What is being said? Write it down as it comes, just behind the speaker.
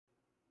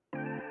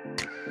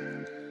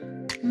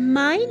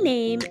My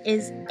name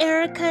is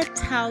Erica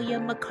Talia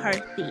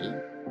McCarthy,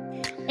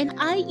 and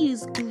I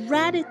use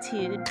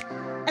gratitude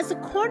as a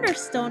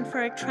cornerstone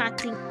for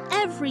attracting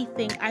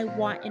everything I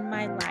want in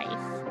my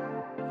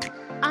life.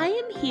 I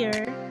am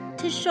here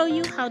to show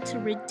you how to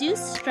reduce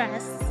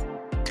stress,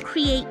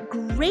 create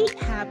great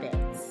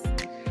habits,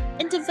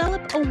 and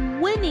develop a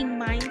winning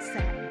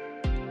mindset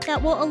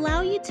that will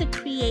allow you to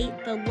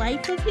create the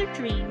life of your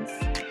dreams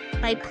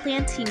by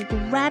planting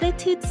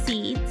gratitude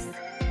seeds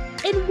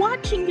and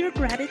watching your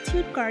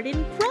gratitude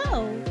garden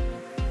grow.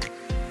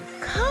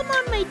 Come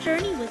on my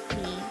journey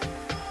with me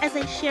as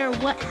I share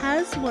what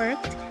has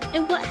worked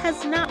and what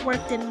has not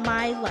worked in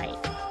my life.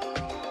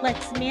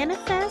 Let's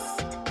manifest,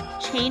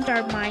 change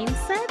our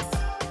mindsets,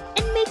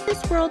 and make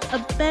this world a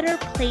better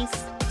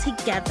place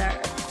together.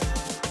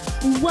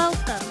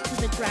 Welcome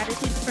to the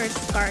Gratitude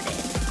First Garden.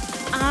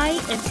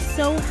 I am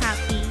so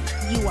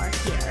happy you are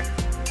here.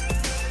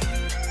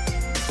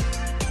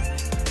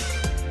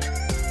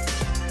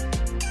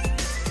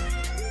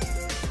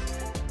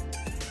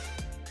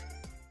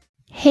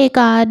 Hey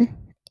God,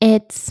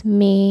 it's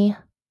me.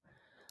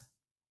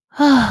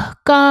 Oh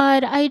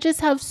God, I just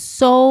have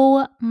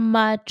so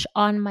much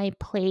on my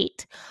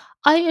plate.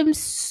 I am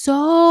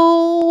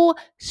so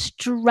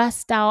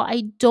stressed out.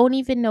 I don't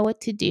even know what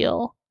to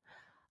do.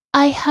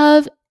 I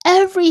have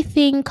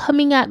everything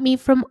coming at me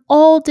from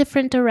all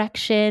different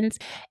directions,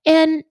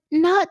 and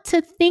not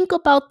to think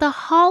about the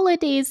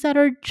holidays that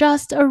are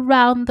just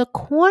around the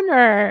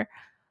corner.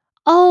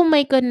 Oh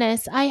my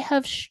goodness, I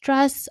have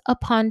stress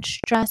upon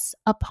stress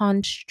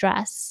upon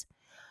stress.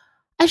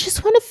 I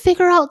just want to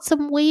figure out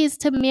some ways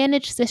to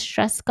manage this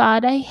stress,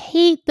 God. I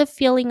hate the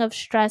feeling of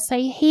stress.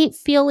 I hate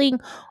feeling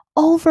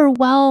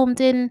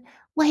overwhelmed and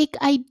like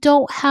I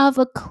don't have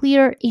a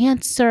clear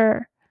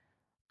answer.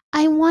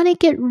 I want to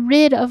get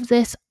rid of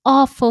this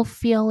awful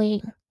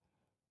feeling.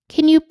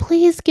 Can you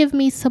please give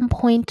me some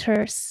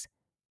pointers?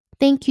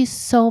 Thank you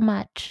so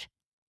much.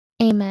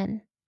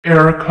 Amen.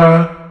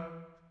 Erica,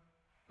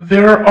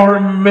 there are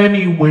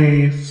many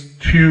ways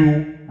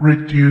to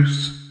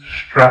reduce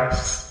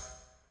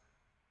stress.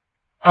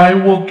 I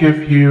will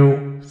give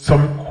you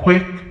some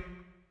quick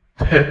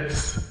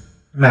tips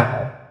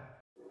now.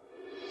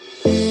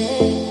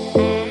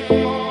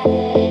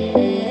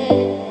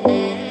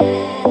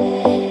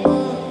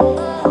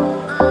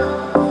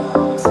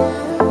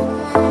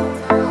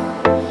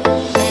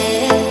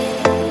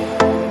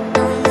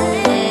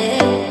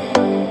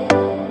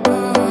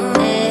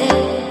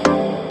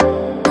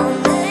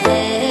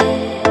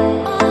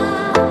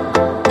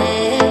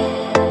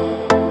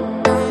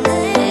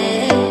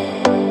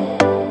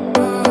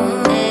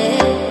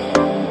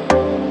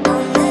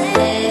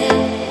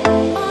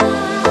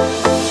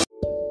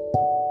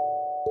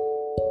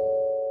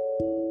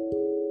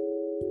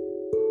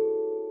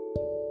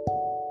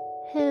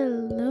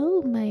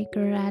 Hello, my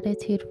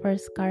Gratitude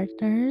First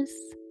Gardeners.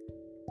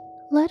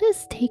 Let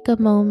us take a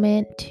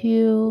moment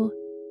to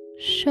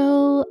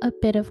show a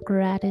bit of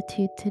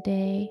gratitude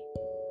today.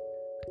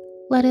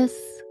 Let us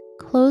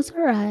close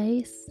our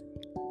eyes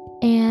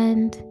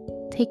and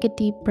take a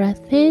deep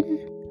breath in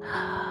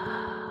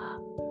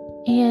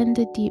and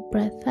a deep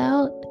breath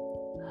out.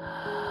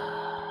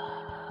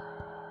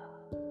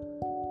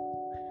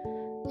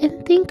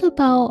 And think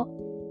about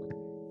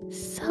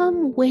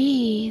some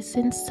ways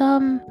and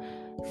some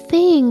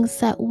things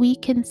that we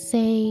can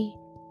say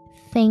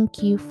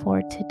thank you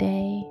for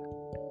today.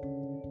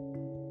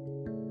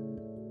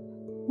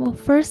 Well,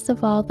 first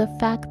of all, the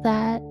fact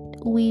that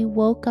we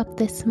woke up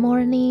this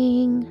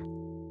morning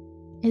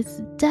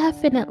is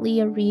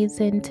definitely a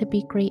reason to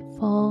be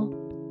grateful.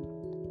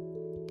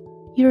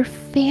 Your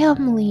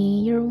family,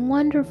 your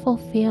wonderful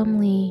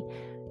family,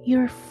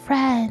 your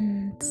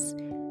friends,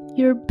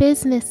 your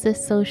business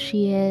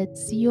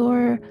associates,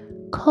 your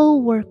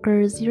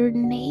co-workers, your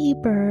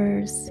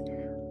neighbors.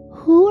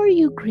 Who are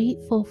you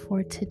grateful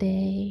for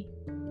today?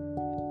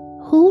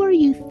 Who are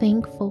you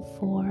thankful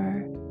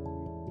for?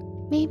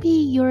 Maybe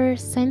your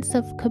sense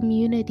of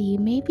community,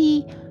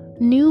 maybe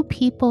new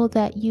people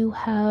that you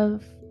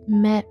have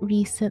met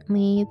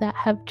recently that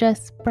have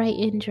just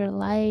brightened your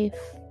life.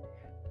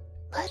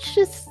 Let's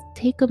just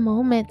take a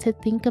moment to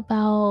think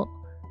about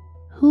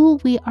who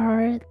we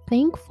are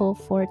thankful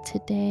for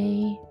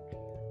today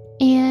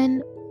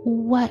and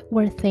what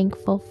we're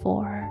thankful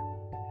for.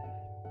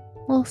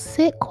 We'll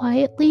sit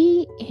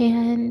quietly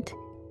and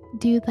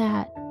do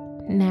that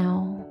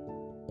now.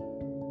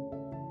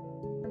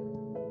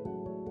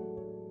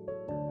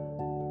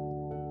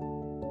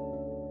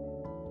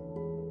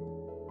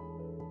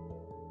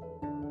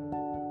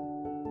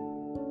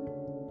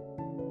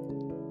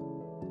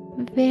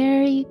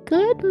 Very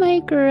good, my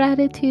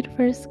Gratitude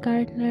First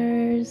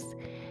Gardeners.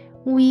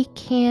 We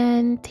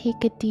can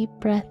take a deep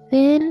breath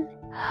in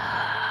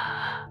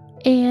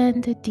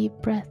and a deep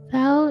breath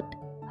out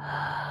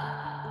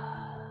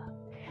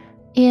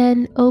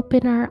and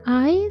open our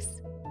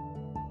eyes.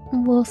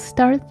 We'll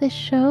start the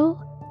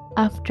show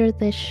after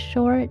this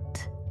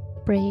short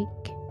break.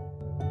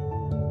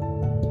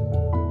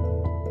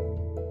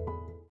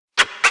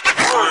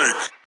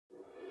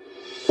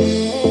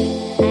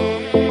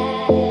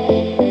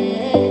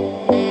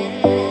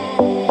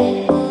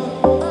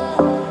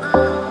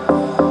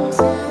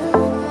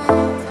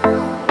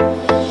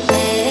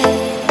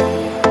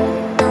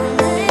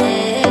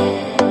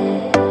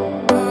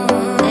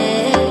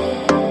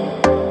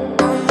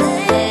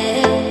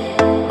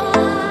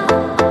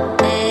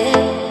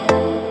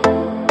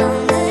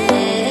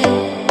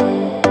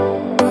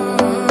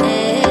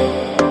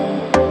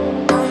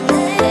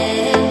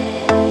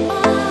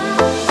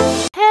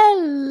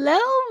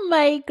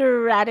 my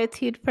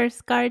gratitude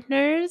first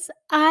gardeners.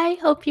 I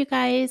hope you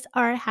guys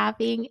are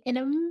having an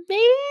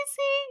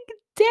amazing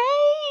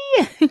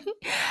day.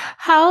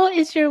 How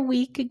is your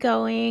week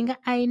going?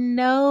 I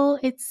know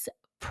it's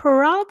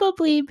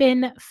probably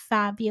been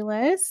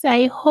fabulous.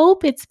 I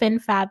hope it's been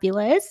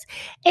fabulous.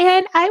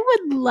 And I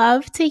would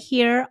love to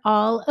hear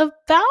all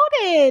about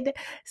it.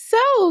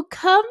 So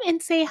come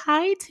and say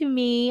hi to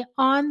me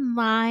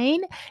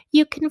online.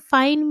 You can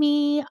find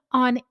me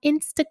on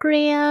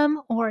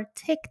Instagram or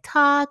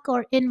TikTok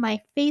or in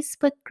my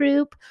Facebook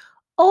group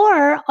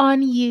or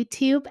on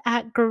YouTube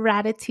at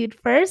Gratitude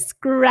First,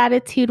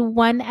 Gratitude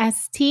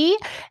 1ST.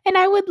 And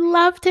I would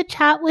love to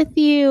chat with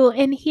you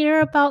and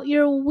hear about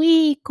your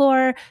week,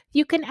 or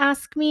you can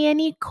ask me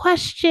any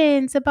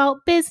questions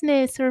about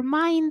business or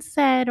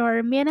mindset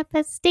or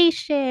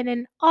manifestation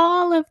and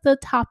all of the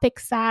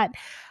topics that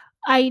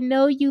I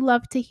know you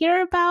love to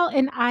hear about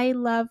and I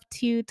love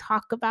to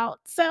talk about.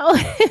 So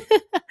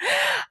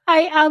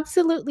I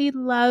absolutely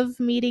love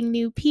meeting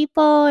new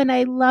people, and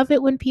I love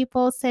it when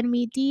people send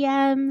me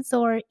DMs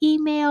or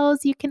emails.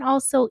 You can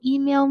also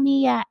email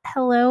me at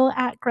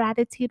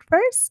hello@gratitude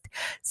first.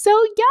 So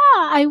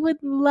yeah, I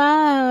would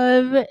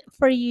love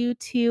for you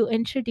to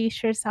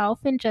introduce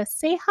yourself and just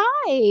say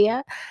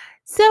hi.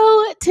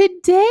 So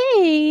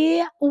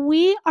today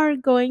we are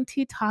going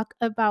to talk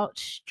about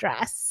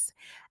stress.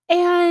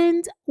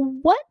 And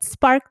what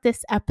sparked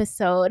this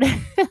episode?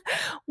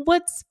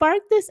 What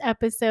sparked this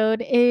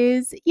episode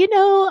is,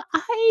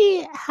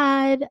 I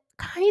had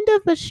kind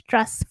of a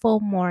stressful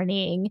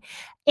morning.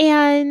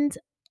 And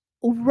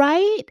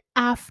right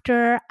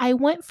after I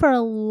went for a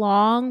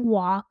long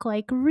walk,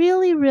 like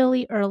really,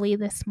 really early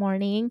this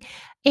morning.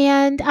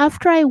 And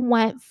after I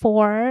went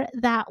for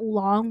that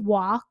long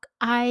walk,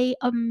 I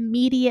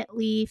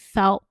immediately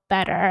felt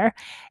better.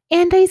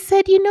 And I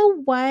said, you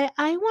know what?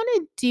 I want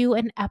to do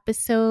an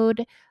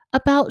episode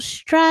about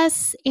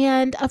stress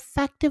and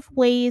effective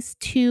ways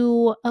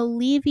to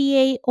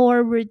alleviate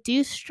or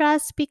reduce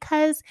stress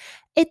because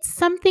it's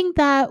something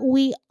that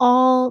we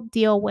all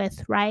deal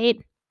with, right?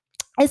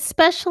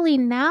 Especially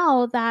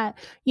now that,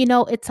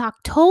 it's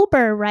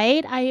October,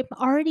 right? I'm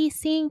already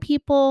seeing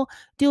people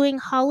doing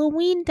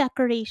Halloween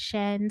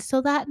decorations.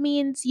 So that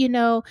means,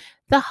 the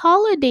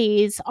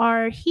holidays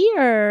are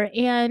here.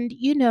 And,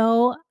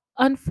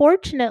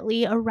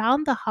 unfortunately,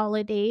 around the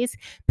holidays,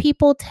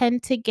 people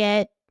tend to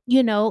get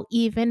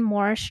even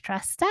more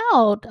stressed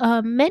out.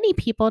 Many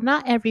people,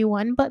 not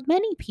everyone, but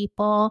many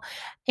people.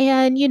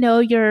 And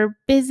you're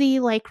busy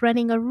like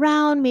running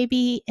around.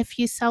 Maybe if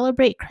you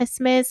celebrate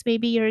Christmas,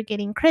 maybe you're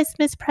getting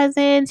Christmas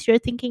presents, you're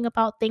thinking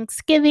about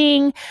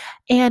Thanksgiving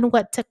and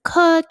what to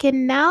cook.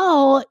 And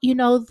now,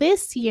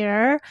 this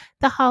year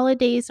the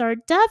holidays are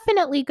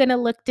definitely going to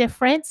look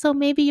different. So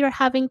maybe you're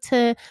having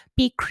to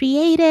be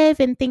creative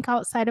and think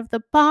outside of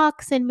the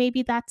box, and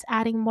maybe that's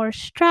adding more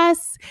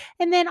stress.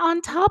 And then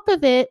on top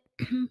of it,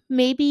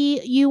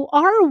 maybe you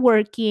are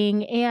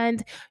working,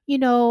 and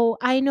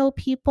I know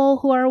people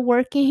who are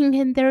working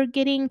and they're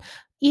getting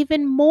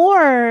even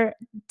more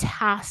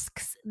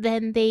tasks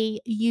than they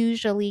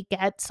usually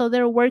get. So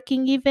they're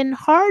working even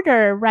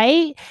harder,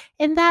 right?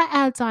 And that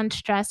adds on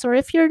stress. Or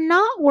if you're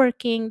not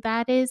working,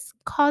 that is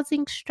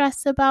causing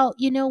stress about,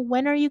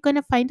 when are you going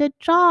to find a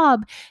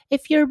job?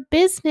 If your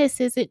business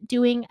isn't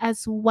doing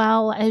as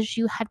well as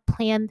you had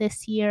planned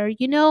this year,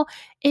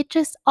 it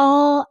just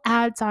all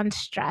adds on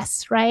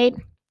stress, right?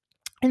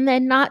 And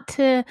then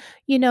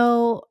you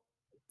know,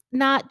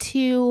 not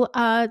to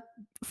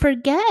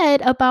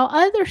forget about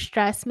other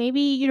stress.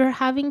 Maybe you're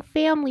having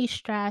family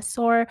stress,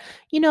 or,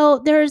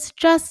 there's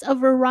just a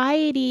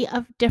variety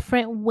of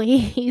different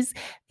ways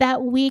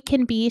that we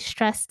can be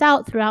stressed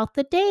out throughout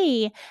the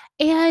day.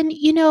 And,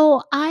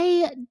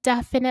 I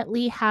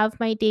definitely have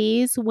my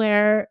days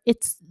where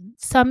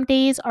some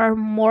days are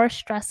more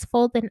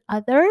stressful than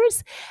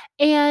others.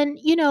 And,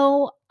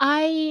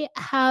 I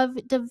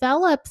have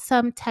developed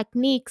some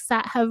techniques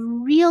that have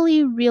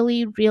really,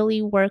 really,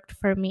 really worked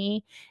for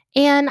me.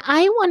 And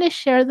I want to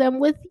share them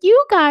with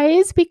you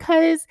guys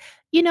because,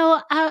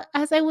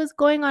 as I was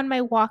going on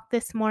my walk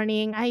this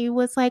morning, I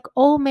was like,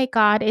 oh my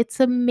God, it's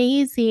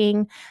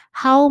amazing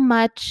how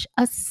much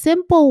a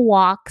simple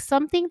walk,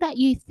 something that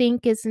you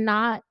think is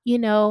not, you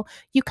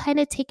kind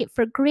of take it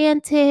for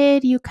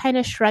granted, you kind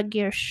of shrug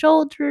your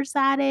shoulders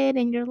at it,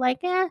 and you're like,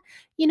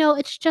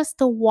 it's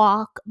just a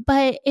walk.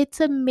 But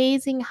it's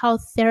amazing how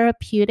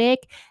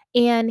therapeutic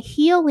and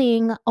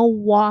healing a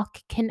walk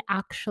can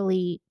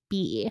actually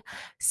be.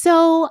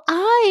 So,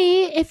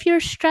 if you're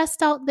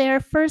stressed out there,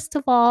 first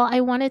of all, I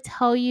want to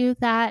tell you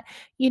that,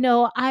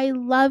 I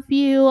love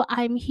you.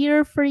 I'm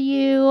here for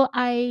you.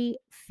 I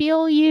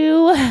feel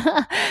you.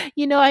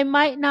 I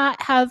might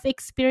not have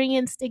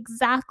experienced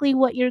exactly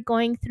what you're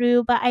going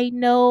through, but I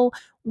know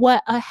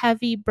what a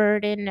heavy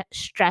burden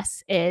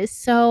stress is.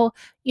 So,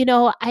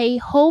 I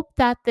hope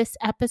that this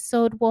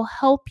episode will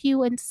help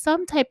you in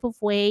some type of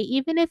way,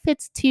 even if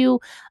it's to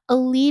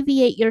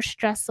alleviate your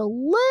stress a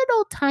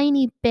little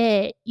tiny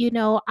bit.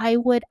 I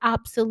would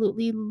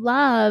absolutely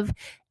love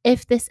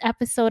if this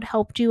episode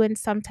helped you in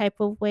some type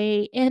of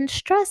way. And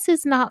stress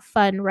is not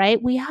fun,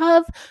 right? We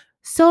have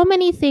so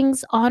many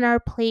things on our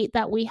plate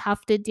that we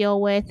have to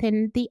deal with,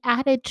 and the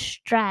added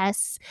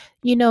stress,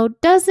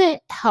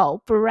 doesn't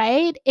help,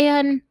 right?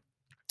 And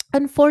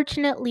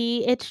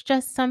unfortunately, it's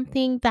just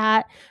something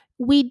that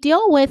we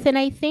deal with, and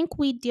I think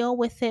we deal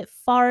with it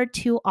far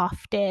too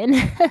often.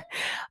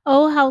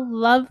 Oh, how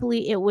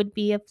lovely it would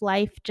be if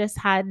life just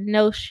had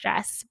no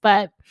stress.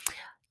 But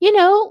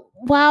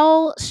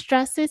while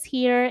stress is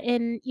here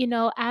and,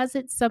 as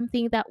it's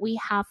something that we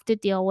have to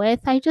deal with,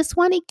 I just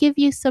want to give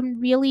you some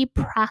really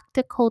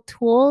practical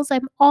tools.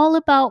 I'm all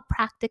about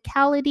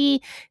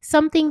practicality,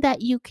 something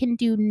that you can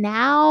do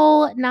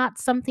now, not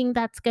something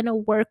that's going to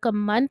work a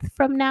month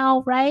from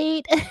now,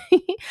 right?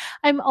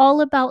 I'm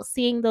all about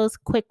seeing those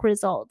quick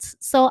results.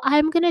 So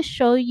I'm going to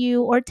show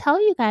you or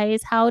tell you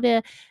guys how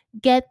to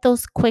get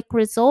those quick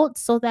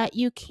results so that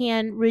you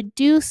can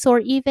reduce or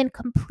even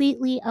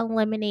completely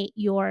eliminate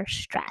your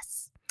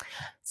stress.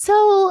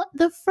 So,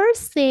 the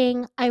first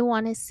thing I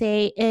want to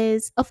say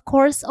is, of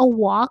course, a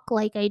walk,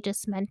 like I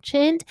just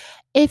mentioned.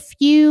 If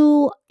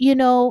you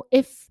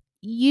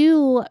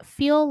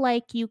feel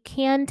like you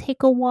can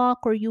take a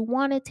walk or you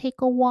want to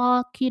take a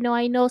walk,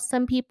 I know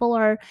some people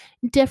are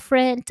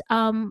different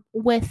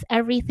with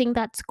everything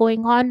that's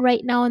going on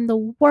right now in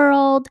the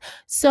world.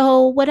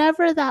 So,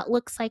 whatever that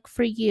looks like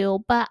for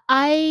you, but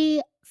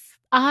I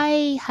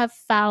have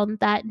found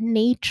that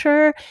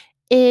nature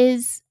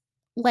is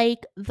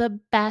like the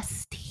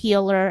best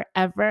healer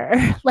ever.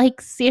 Like,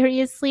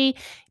 seriously,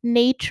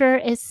 nature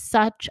is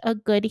such a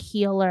good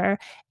healer.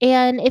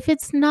 And if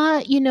it's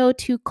not,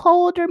 too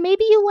cold, or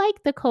maybe you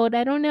like the cold,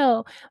 I don't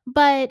know.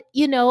 But,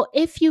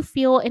 if you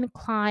feel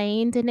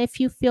inclined and if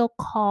you feel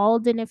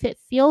called and if it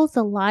feels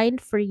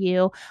aligned for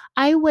you,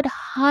 I would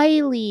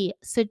highly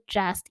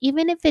suggest,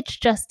 even if it's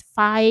just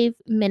 5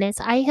 minutes.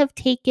 I have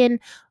taken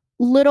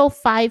little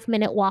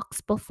 5-minute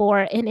walks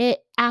before, and it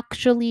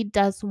actually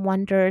does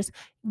wonders.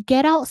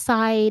 Get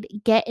outside,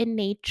 get in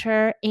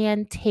nature,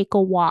 and take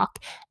a walk.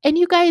 And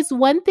you guys,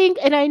 one thing,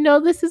 and I know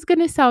this is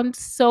going to sound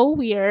so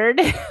weird,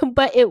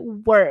 but it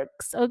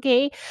works,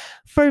 okay?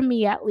 For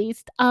me at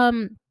least.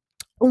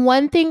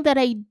 One thing that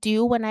I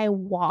do when I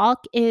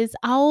walk is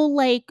I'll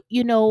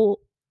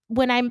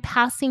when I'm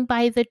passing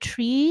by the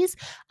trees,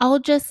 I'll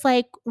just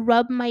like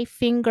rub my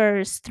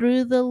fingers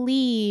through the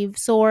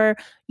leaves or,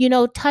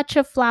 touch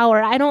a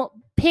flower. I don't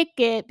pick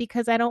it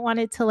because I don't want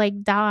it to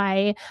like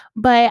die,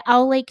 but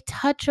I'll like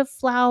touch a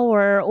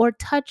flower or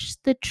touch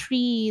the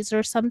trees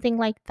or something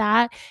like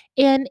that.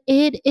 And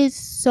it is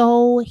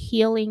so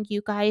healing,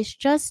 you guys,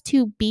 just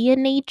to be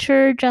in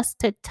nature, just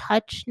to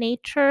touch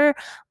nature.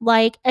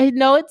 Like, I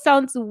know it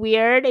sounds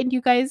weird, and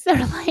you guys are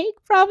like,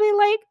 probably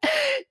like,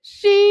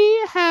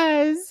 she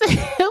has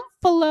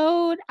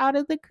flown out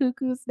of the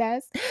cuckoo's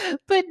nest.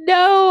 But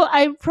no,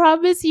 I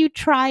promise you,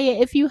 try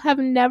it. If you have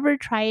never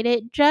tried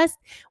it, just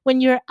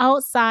when you're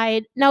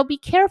outside. Now, be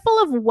careful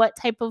of what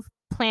type of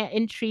plant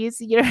and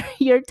trees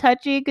you're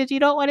touching, because you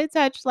don't want to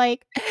touch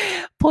like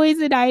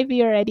poison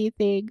ivy or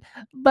anything.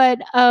 But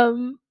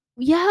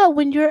yeah,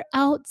 when you're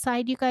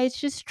outside, you guys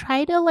just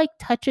try to like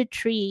touch a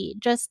tree,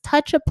 just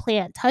touch a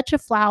plant, touch a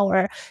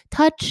flower,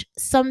 touch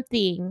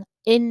something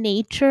in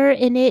nature,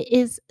 and it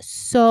is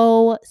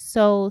so,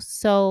 so,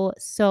 so,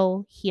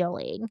 so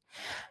healing.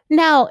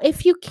 Now,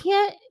 if you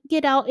can't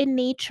get out in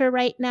nature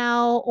right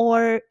now,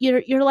 or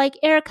you're like,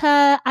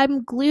 Erica,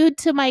 I'm glued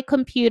to my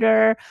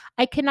computer.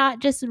 I cannot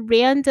just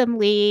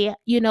randomly,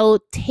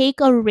 take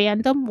a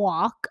random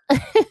walk.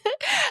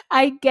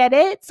 I get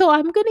it. So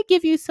I'm going to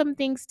give you some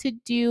things to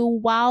do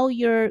while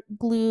you're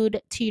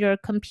glued to your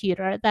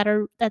computer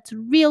that's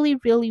really,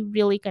 really,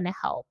 really going to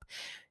help.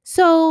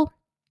 So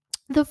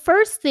the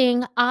first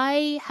thing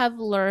I have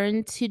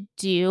learned to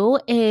do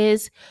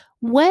is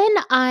when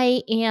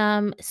I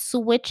am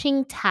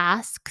switching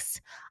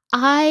tasks,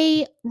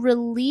 I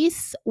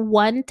release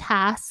one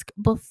task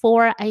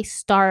before I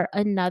start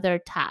another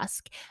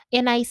task,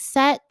 and I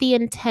set the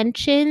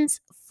intentions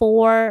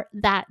for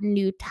that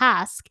new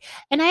task.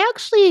 And I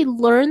actually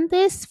learned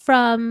this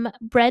from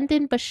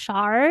Brendan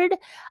Bashard.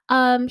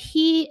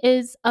 He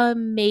is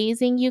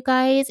amazing, you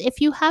guys. If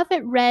you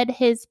haven't read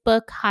his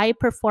book, High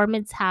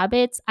Performance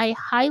Habits, I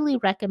highly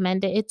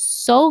recommend it. It's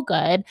so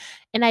good,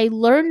 and I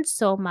learned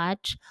so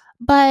much.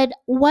 But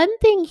one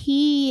thing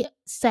he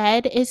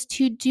said is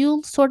to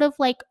do sort of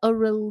like a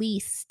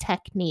release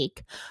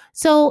technique.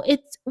 So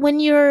it's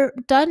when you're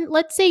done,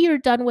 let's say you're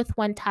done with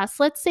one task.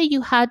 Let's say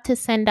you had to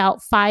send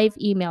out 5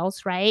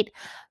 emails, right?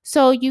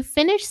 So you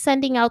finish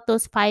sending out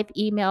those 5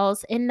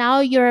 emails, and now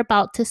you're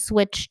about to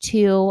switch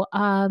to,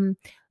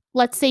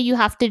 let's say you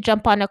have to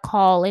jump on a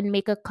call and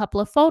make a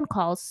couple of phone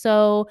calls.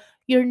 So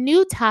your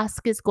new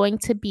task is going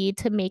to be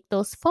to make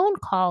those phone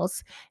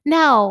calls.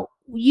 Now,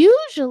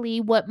 usually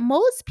what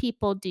most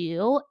people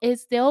do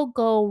is they'll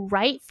go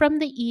right from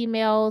the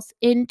emails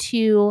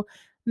into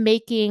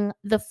making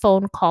the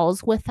phone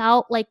calls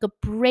without like a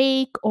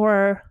break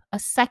or a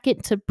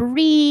second to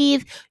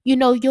breathe.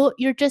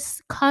 You're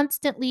just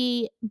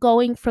constantly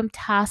going from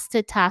task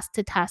to task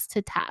to task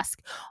to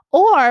task.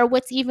 Or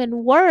what's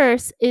even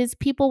worse is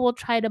people will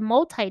try to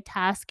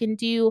multitask and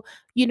do,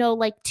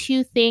 like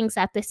two things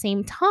at the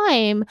same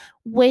time,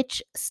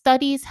 which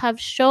studies have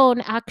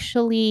shown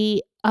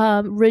actually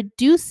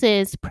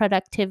reduces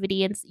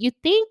productivity. And you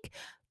think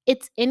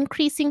it's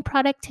increasing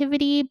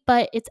productivity,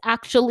 but it's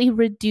actually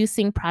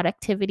reducing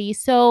productivity.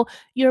 So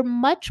you're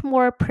much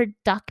more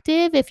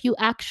productive if you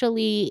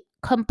actually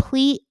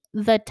complete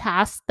the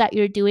task that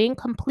you're doing,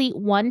 complete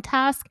one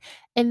task,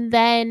 and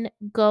then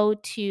go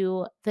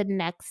to the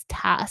next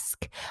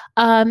task.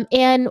 And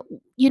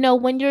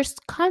when you're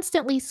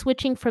constantly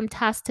switching from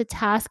task to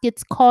task,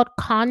 it's called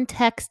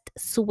context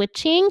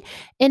switching,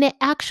 and it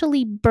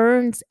actually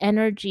burns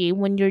energy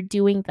when you're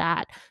doing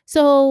that.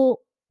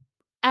 So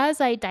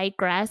as I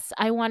digress,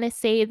 I want to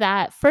say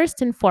that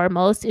first and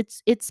foremost,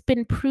 it's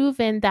been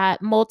proven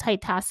that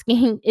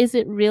multitasking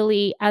isn't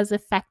really as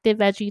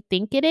effective as you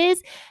think it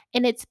is,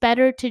 and it's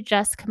better to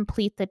just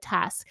complete the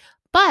task.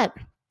 But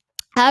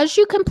as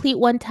you complete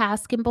one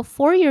task and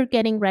before you're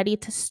getting ready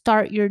to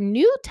start your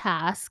new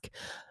task,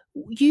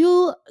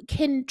 you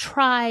can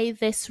try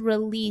this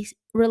release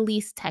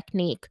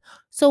technique.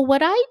 So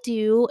what I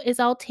do is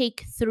I'll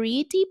take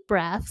 3 deep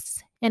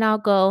breaths and I'll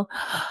go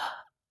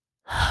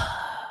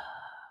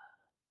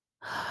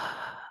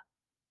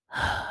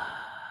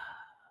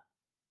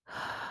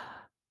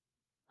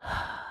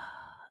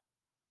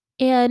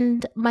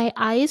and my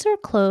eyes are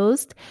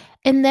closed,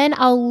 and then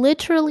I'll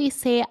literally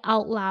say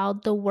out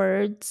loud the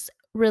words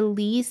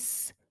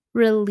release,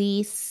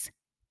 release,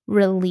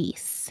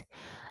 release.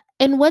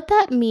 And what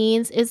that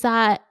means is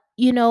that,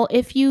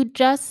 if you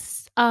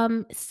just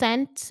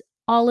sent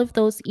all of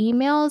those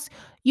emails,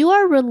 you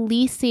are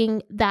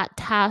releasing that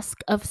task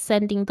of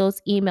sending those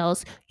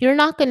emails. You're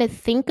not going to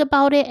think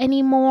about it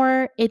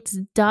anymore. It's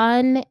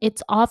done,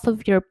 it's off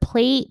of your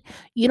plate.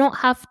 You don't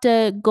have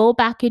to go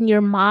back in your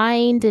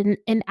mind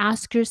and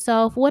ask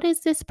yourself, what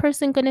is this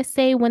person going to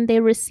say when they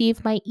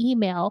receive my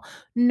email?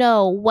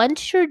 No,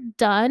 once you're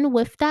done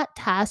with that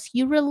task,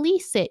 you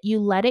release it, you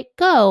let it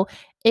go,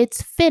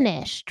 it's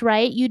finished,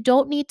 right? You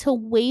don't need to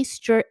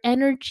waste your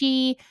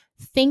energy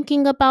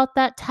thinking about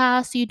that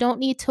task. You don't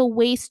need to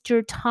waste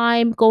your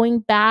time going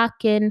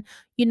back and,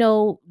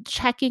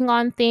 checking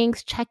on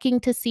things,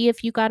 checking to see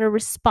if you got a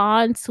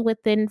response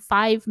within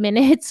 5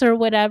 minutes or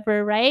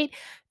whatever, right?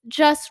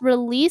 Just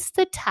release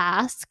the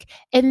task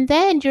and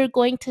then you're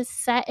going to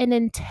set an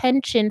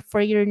intention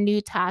for your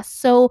new task.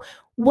 So,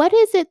 what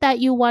is it that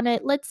you want to,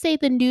 let's say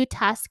the new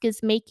task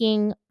is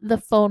making the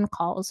phone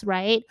calls,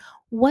 right?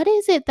 What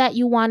is it that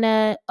you want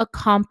to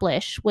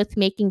accomplish with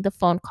making the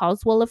phone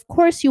calls? Well, of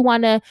course, you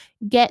want to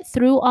get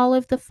through all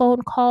of the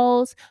phone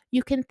calls.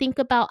 You can think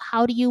about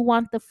how do you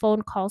want the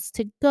phone calls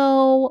to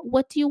go?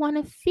 What do you want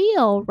to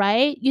feel,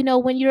 right?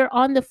 When you're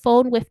on the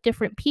phone with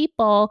different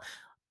people,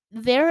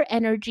 their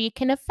energy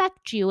can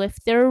affect you if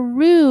they're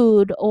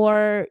rude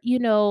or,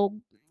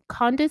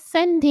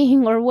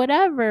 condescending or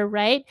whatever,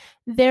 right?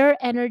 Their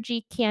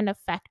energy can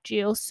affect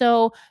you.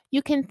 So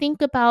you can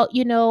think about,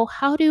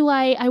 how do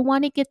I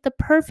want to get the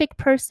perfect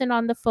person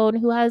on the phone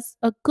who has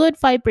a good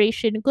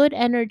vibration, good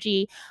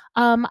energy.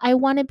 I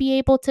want to be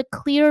able to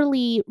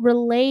clearly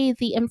relay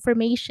the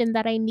information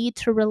that I need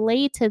to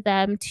relay to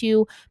them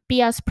to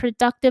be as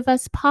productive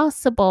as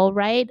possible,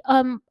 right?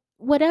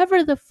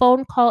 Whatever the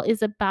phone call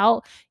is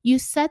about, you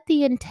set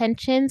the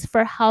intentions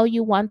for how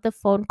you want the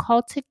phone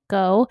call to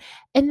go,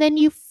 and then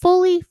you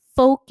fully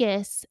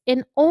focus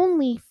and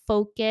only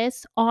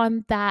focus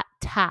on that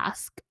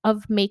task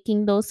of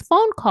making those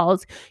phone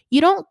calls. You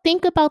don't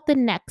think about the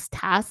next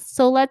task.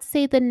 So let's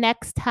say the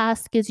next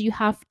task is you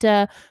have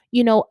to,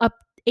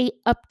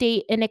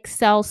 update an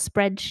Excel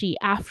spreadsheet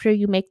after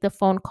you make the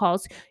phone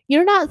calls.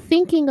 You're not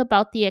thinking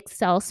about the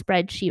Excel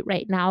spreadsheet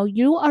right now.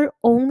 You are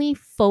only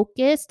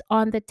focused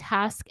on the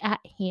task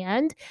at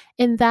hand,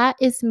 and that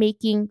is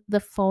making the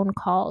phone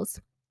calls.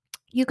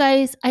 You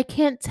guys, I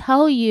can't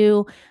tell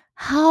you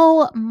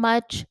how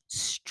much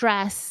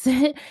stress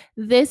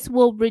this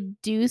will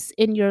reduce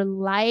in your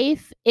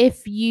life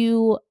if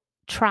you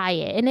try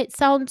it. And it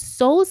sounds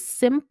so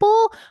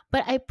simple,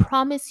 but I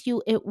promise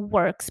you it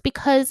works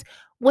because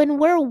when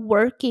we're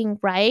working,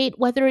 right,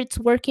 whether it's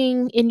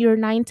working in your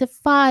 9 to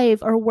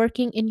 5 or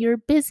working in your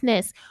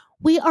business,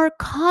 we are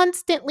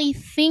constantly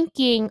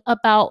thinking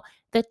about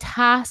the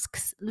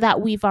tasks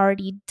that we've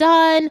already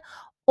done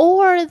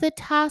or the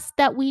tasks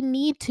that we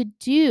need to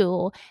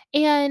do.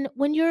 And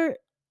when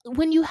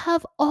you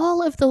have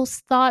all of those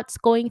thoughts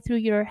going through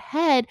your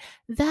head,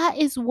 that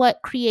is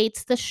what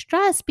creates the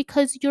stress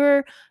because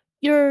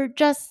you're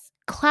just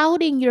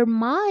clouding your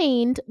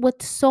mind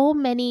with so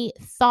many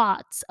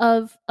thoughts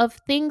of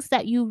things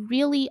that you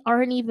really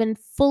aren't even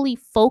fully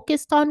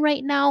focused on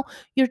right now.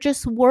 You're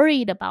just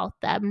worried about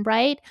them,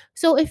 right?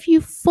 So if you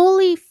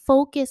fully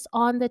focus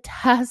on the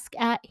task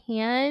at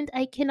hand,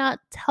 I cannot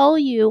tell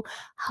you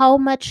how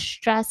much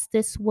stress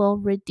this will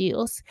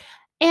reduce.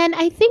 And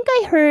I think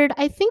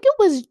it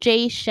was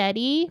Jay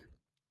Shetty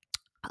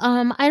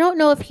I don't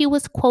know if he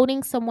was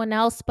quoting someone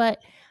else, but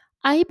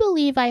I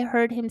believe I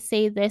heard him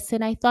say this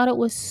and I thought it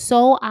was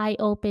so eye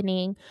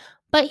opening.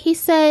 But he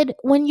said,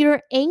 when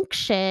you're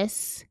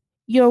anxious,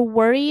 you're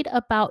worried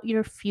about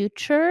your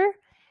future,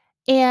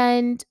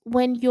 and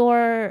when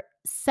you're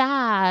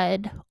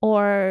sad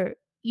or,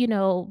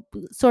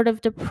 sort of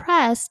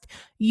depressed,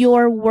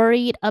 you're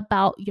worried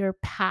about your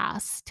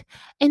past.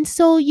 And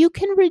so you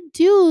can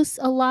reduce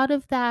a lot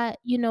of that,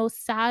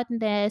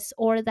 sadness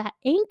or that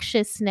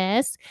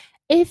anxiousness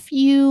if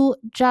you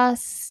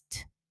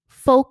just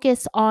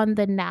focus on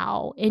the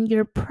now in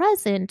your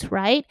present,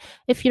 right?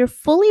 If you're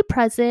fully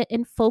present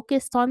and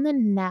focused on the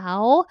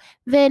now,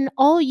 then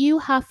all you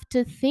have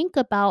to think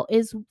about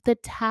is the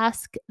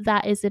task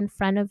that is in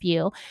front of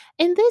you.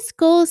 And this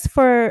goes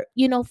for,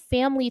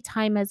 family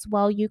time as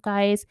well, you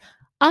guys.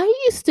 I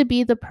used to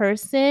be the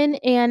person,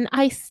 and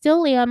I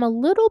still am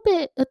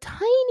a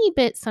tiny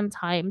bit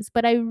sometimes,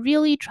 but I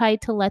really try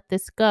to let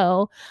this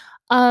go.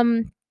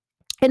 Um,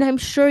 and I'm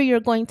sure you're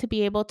going to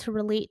be able to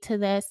relate to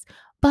this.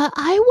 But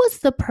I was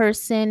the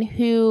person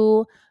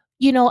who,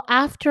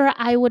 after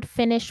I would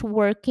finish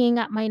working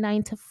at my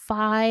 9 to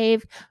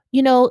 5,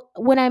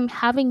 when I'm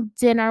having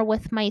dinner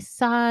with my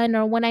son,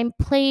 or when I'm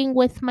playing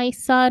with my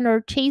son,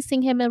 or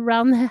chasing him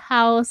around the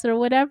house, or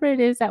whatever it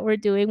is that we're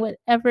doing,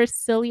 whatever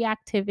silly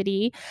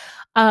activity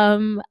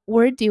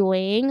we're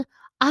doing,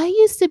 I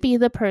used to be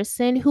the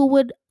person who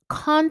would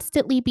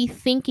constantly be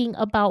thinking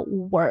about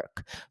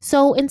work.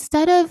 So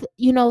instead of,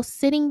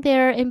 sitting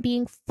there and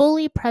being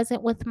fully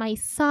present with my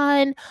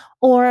son,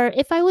 or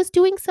if I was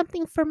doing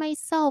something for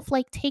myself,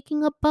 like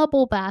taking a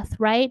bubble bath,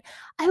 right?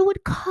 I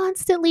would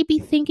constantly be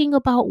thinking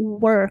about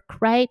work,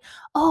 right?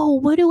 Oh,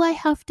 what do I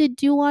have to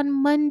do on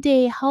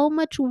Monday? How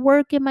much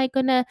work am I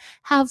going to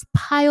have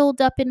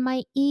piled up in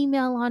my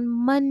email on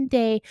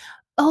Monday?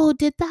 Oh,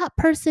 did that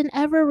person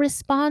ever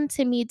respond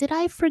to me? Did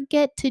I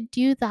forget to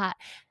do that?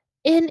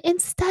 And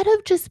instead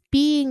of just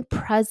being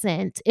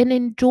present and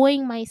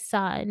enjoying my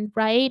son,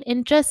 right?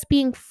 And just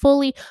being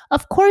fully,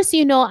 of course,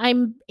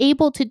 I'm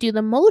able to do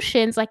the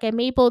motions, like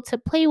I'm able to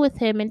play with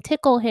him and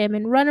tickle him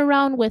and run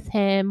around with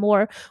him,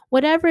 or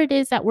whatever it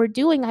is that we're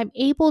doing. I'm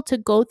able to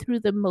go through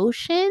the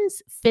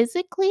motions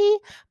physically.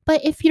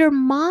 But if your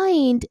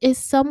mind is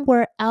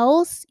somewhere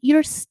else,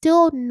 you're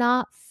still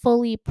not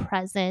fully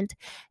present.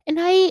 And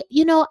I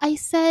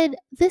said,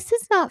 this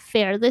is not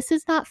fair. This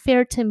is not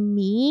fair to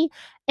me,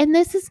 and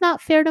this is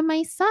not fair to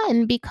my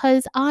son,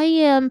 because I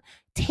am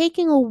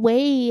taking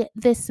away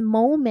this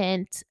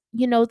moment,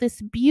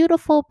 this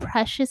beautiful,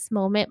 precious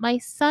moment. My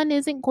son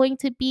isn't going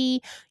to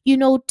be,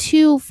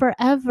 2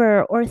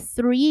 forever or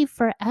 3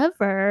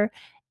 forever.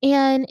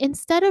 And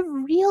instead of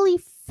really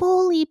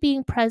fully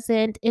being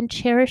present and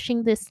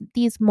cherishing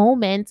these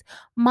moments,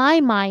 my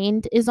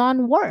mind is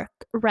on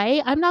work,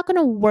 right? I'm not going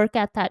to work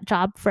at that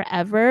job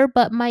forever,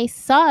 but my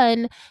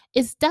son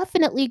is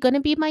definitely going to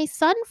be my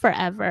son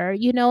forever,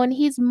 and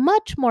he's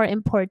much more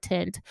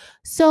important.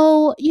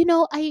 So,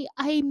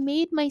 I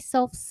made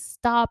myself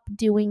stop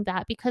doing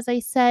that, because I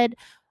said,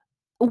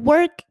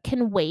 work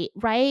can wait,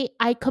 right?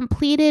 I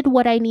completed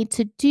what I need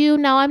to do.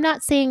 Now, I'm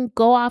not saying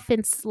go off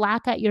and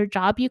slack at your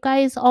job, you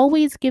guys.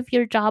 Always give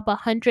your job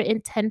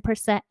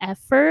 110%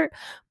 effort.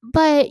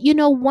 But,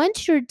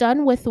 once you're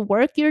done with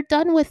work, you're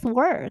done with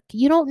work.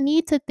 You don't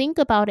need to think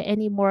about it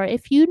anymore.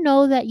 If you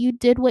know that you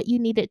did what you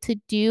needed to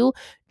do,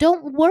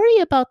 don't worry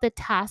about the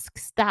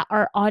tasks that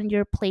are on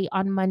your plate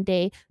on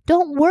Monday.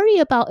 Don't worry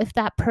about if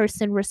that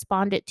person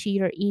responded to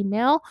your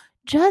email.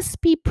 Just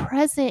be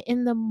present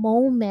in the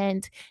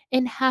moment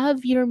and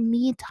have your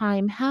me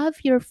time, have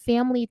your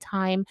family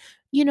time.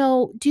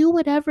 Do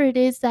whatever it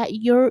is that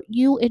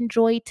you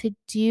enjoy to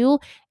do.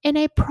 And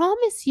I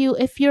promise you,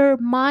 if your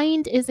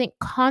mind isn't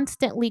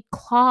constantly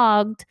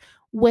clogged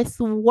with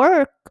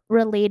work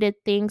related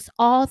things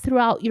all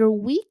throughout your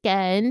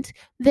weekend,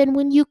 then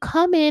when you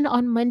come in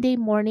on Monday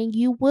morning,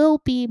 you will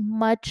be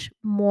much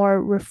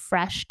more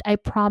refreshed. I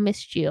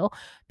promised you.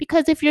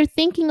 Because if you're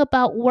thinking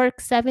about work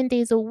 7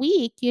 days a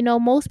week,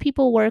 most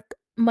people work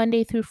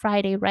Monday through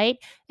Friday, right?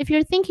 If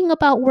you're thinking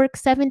about work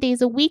 7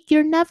 days a week,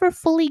 you're never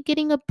fully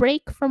getting a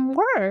break from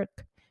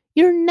work.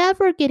 You're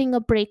never getting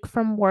a break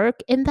from work.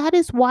 And that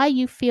is why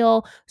you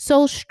feel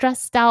so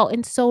stressed out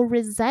and so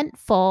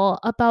resentful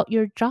about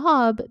your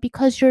job,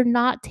 because you're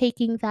not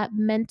taking that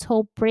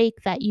mental break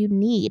that you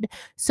need.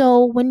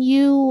 So when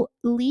you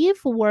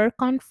leave work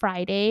on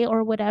Friday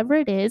or whatever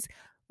it is,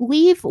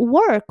 leave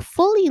work,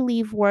 fully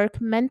leave work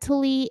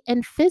mentally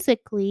and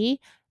physically.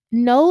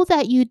 Know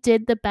that you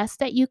did the best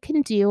that you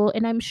can do,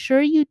 and I'm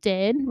sure you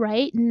did,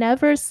 right?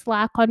 Never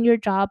slack on your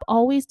job.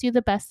 Always do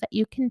the best that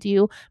you can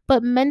do,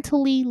 but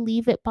mentally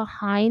leave it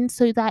behind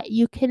so that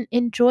you can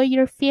enjoy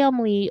your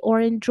family or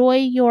enjoy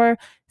your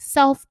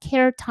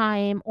self-care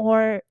time,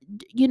 or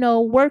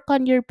work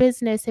on your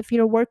business if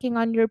you're working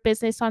on your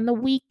business on the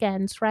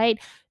weekends, right?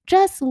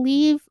 Just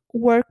leave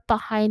work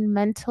behind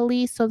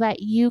mentally so that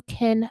you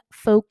can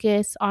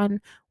focus on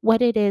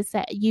what it is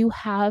that you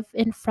have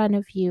in front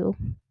of you.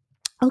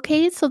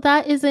 Okay, so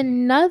that is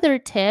another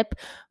tip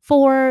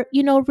for,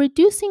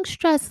 reducing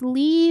stress.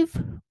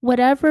 Leave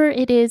whatever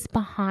it is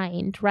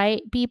behind,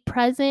 right? Be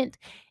present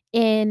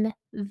in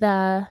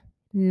the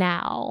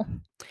now.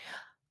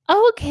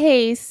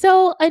 Okay,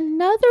 so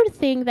another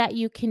thing that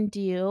you can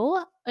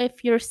do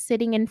if you're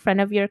sitting in front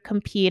of your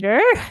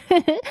computer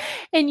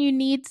and you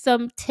need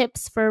some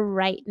tips for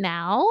right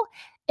now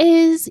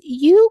is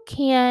you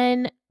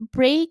can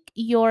break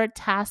your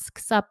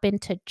tasks up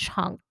into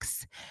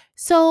chunks.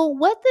 So,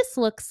 what this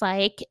looks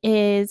like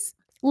is,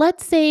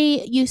 let's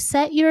say you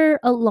set your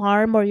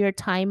alarm or your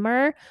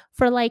timer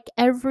for like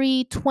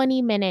every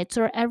 20 minutes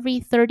or every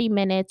 30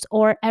 minutes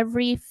or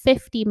every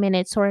 50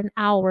 minutes or an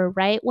hour,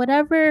 right?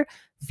 Whatever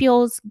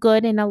feels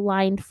good and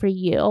aligned for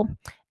you.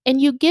 And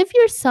you give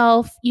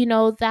yourself,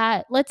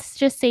 that, let's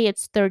just say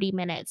it's 30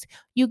 minutes.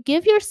 You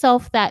give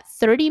yourself that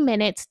 30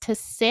 minutes to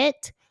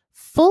sit,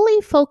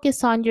 fully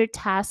focus on your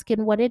task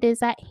and what it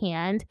is at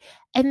hand.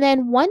 And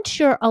then once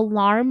your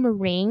alarm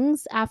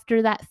rings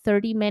after that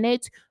 30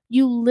 minutes,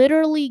 you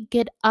literally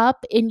get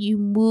up and you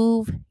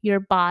move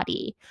your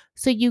body.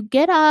 So you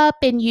get up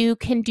and you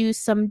can do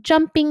some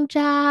jumping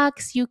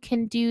jacks, you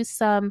can do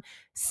some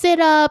sit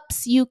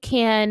ups, you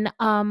can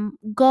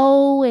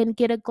go and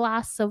get a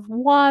glass of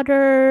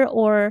water,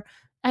 or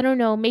I don't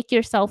know, make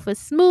yourself a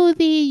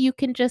smoothie. You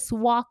can just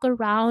walk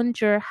around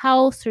your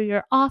house or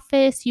your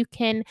office. You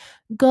can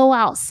go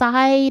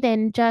outside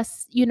and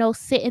just,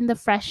 sit in the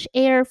fresh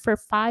air for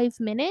 5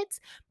 minutes,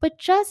 but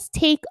just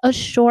take a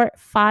short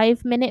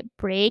 5 minute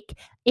break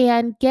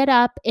and get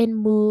up and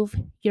move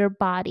your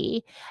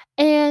body.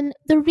 And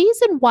the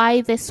reason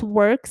why this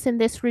works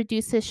and this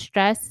reduces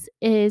stress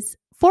is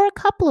for a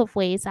couple of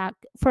ways,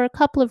 for a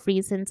couple of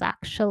reasons,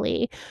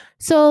 actually.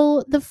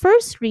 So, the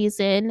first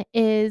reason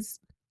is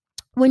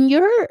when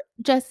you're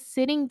just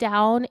sitting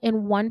down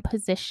in one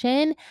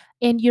position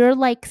and you're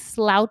like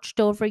slouched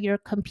over your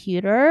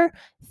computer,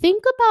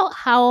 think about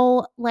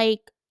how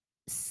like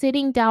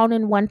sitting down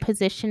in one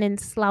position and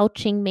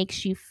slouching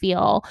makes you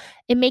feel.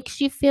 It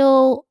makes you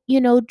feel,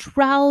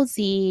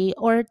 drowsy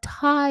or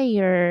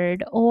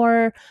tired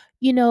or,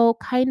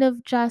 kind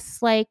of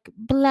just like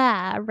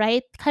blah,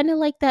 right? Kind of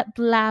like that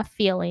blah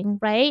feeling,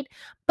 right?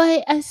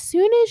 But as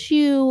soon as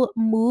you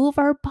move,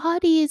 our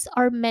bodies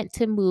are meant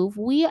to move.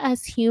 We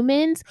as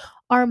humans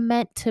are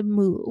meant to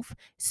move.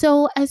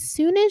 So as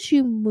soon as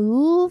you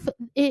move,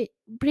 it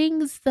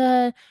brings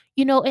it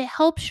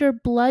helps your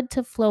blood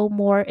to flow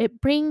more. It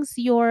lifts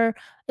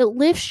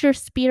your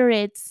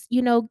spirits,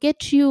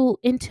 gets you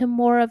into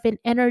more of an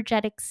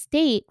energetic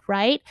state,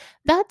 right?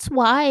 That's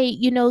why,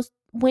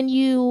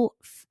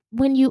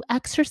 when you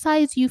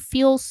exercise, you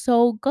feel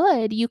so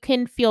good. You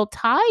can feel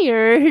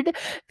tired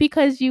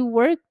because you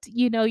worked,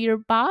 your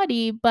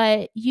body,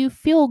 but you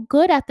feel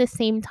good at the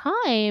same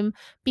time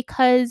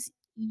because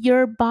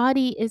your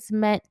body is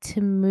meant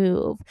to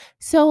move.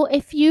 So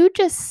if you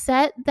just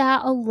set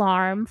that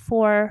alarm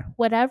for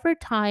whatever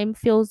time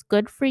feels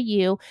good for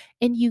you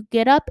and you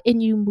get up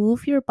and you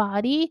move your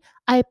body,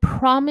 I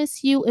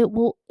promise you it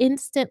will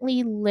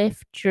instantly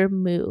lift your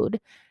mood.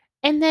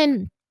 And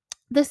then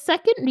the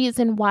second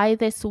reason why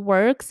this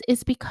works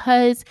is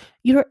because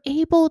you're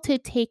able to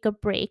take a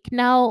break.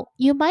 Now,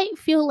 you might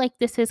feel like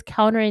this is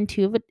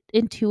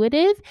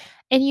counterintuitive,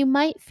 and you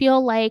might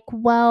feel like,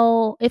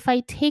 well, if I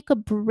take a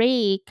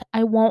break,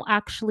 I won't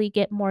actually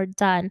get more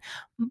done.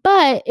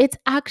 But it's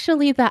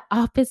actually the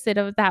opposite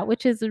of that,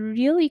 which is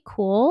really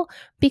cool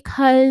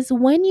because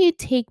when you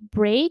take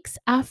breaks,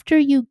 after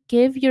you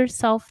give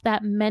yourself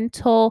that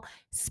mental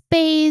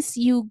space,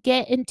 you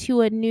get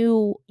into a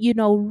new,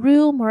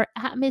 room or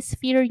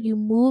atmosphere, you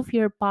move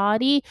your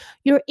body,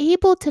 you're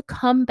able to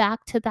come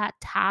back to that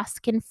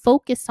task and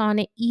focus on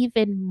it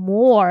even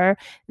more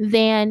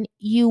than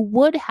you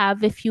would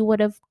have if you would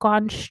have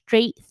gone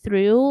straight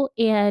through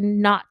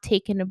and not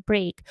taken a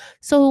break.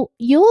 So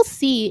you'll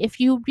see if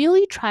you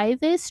really try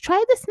this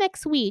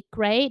next week,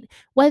 right?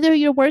 Whether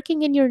you're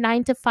working in your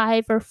 9 to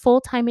 5 or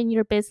full time in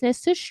your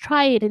business, just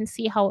try it and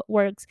see how it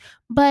works.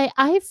 But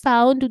I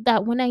found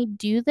that when I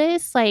do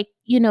this, like,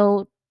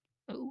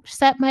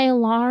 set my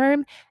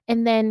alarm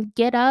and then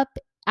get up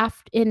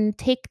after and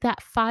take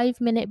that 5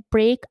 minute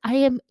break, I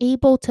am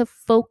able to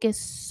focus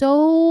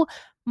so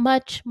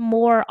much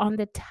more on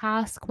the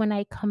task when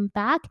I come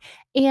back.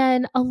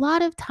 And a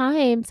lot of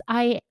times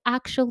I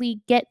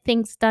actually get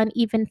things done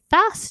even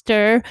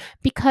faster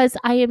because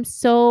I am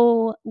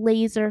so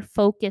laser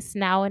focused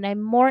now and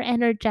I'm more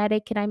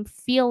energetic and I'm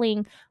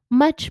feeling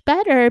much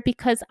better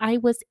because I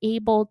was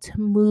able to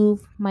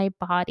move my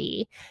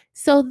body.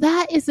 So,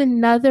 that is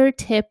another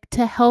tip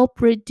to help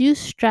reduce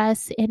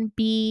stress and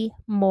be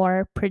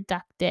more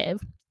productive.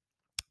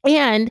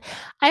 And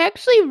I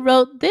actually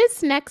wrote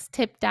this next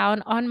tip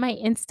down on my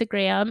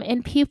Instagram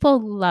and people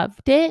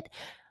loved it.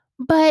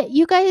 But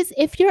you guys,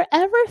 if you're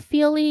ever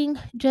feeling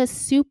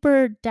just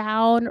super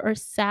down or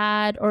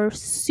sad or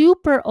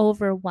super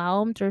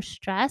overwhelmed or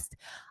stressed,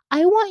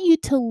 I want you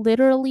to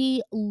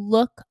literally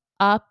look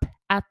up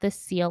at the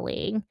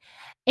ceiling.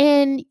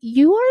 And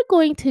you are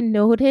going to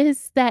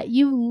notice that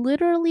you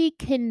literally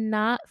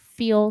cannot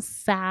feel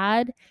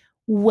sad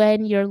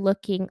when you're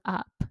looking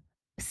up.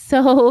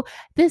 So,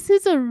 this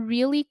is a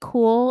really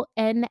cool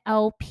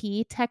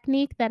NLP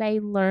technique that I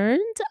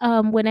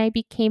learned when I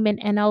became an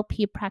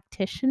NLP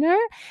practitioner.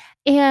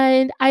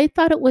 And I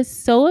thought it was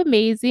so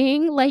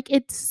amazing. Like,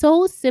 it's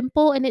so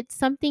simple and it's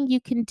something you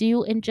can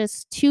do in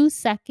just 2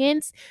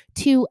 seconds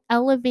to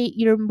elevate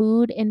your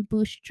mood and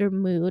boost your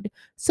mood.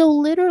 So,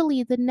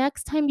 literally, the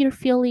next time you're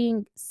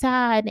feeling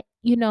sad,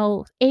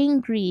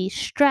 angry,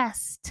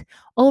 stressed,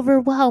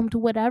 overwhelmed,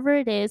 whatever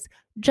it is,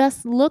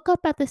 just look up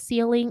at the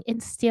ceiling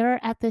and stare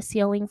at the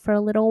ceiling for a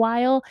little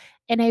while.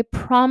 And I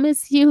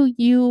promise you,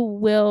 you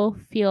will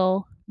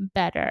feel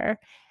better.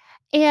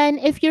 And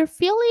if you're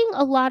feeling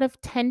a lot of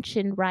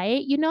tension,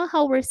 right? You know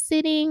how we're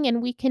sitting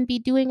and we can be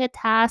doing a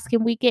task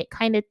and we get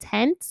kind of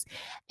tense?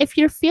 If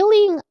you're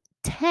feeling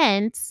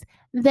tense,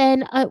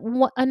 then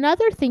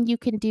another thing you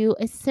can do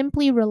is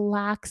simply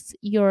relax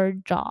your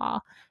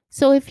jaw.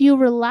 So if you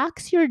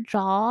relax your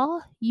jaw,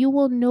 you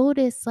will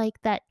notice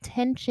like that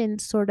tension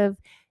sort of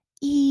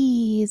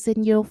ease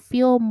and you'll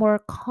feel more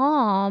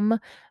calm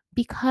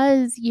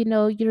because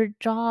your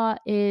jaw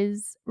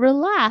is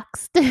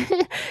relaxed.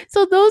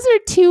 So those are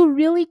two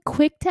really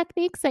quick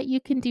techniques that you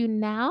can do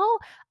now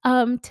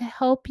to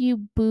help you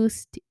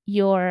boost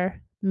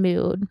your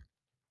mood.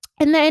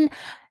 And then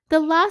the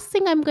last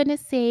thing I'm going to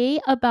say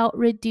about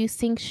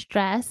reducing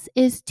stress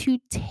is to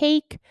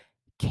take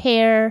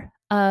care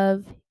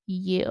of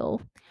you.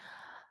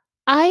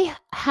 I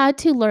had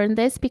to learn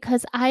this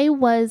because I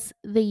was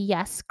the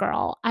yes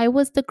girl. I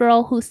was the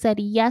girl who said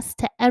yes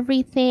to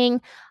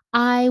everything.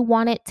 I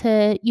wanted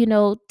to,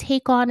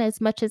 take on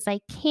as much as I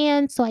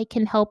can so I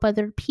can help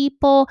other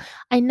people.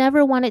 I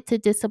never wanted to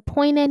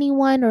disappoint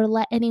anyone or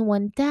let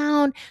anyone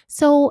down.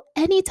 So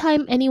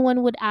anytime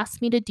anyone would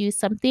ask me to do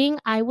something,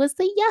 I was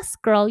the yes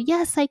girl.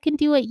 Yes, I can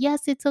do it.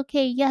 Yes, it's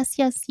okay. Yes,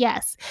 yes,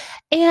 yes.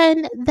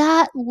 And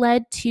that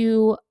led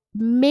to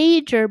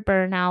major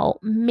burnout,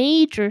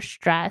 major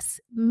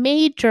stress,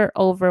 major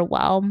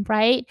overwhelm,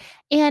 right?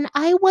 And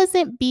I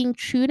wasn't being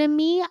true to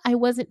me. I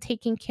wasn't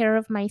taking care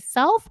of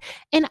myself.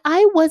 And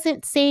I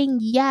wasn't saying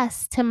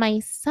yes to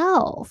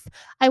myself.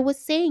 I was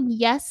saying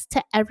yes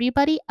to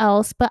everybody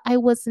else, but I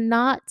was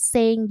not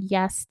saying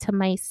yes to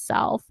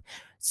myself.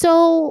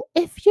 So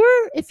if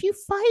you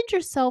find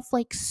yourself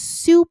like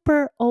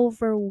super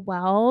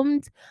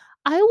overwhelmed,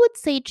 I would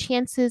say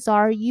chances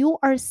are you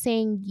are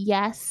saying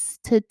yes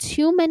to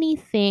too many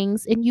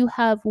things and you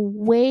have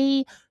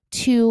way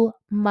too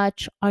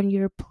much on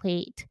your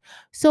plate.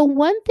 So,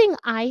 one thing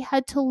I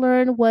had to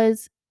learn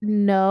was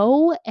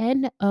no,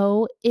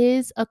 no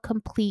is a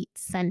complete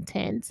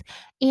sentence.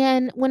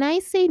 And when I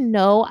say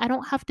no, I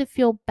don't have to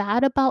feel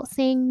bad about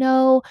saying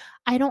no.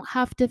 I don't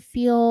have to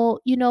feel,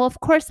 of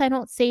course, I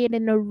don't say it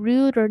in a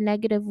rude or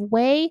negative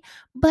way,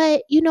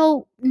 but,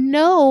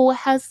 no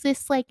has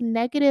this like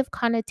negative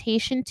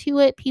connotation to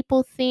it.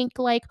 People think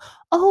like,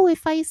 oh,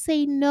 if I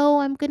say no,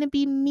 I'm going to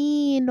be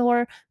mean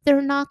or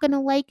they're not going to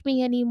like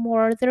me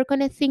anymore. They're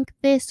going to think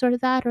this or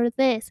that or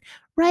this,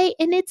 right?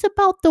 And it's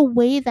about the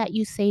way that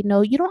you say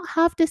no. You don't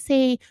have to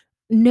say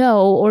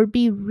no or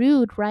be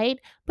rude, right?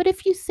 But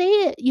if you say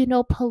it,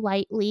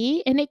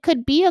 politely, and it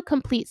could be a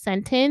complete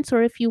sentence,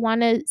 or if you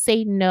want to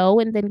say no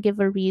and then give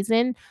a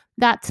reason,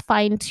 that's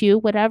fine too,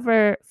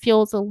 whatever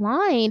feels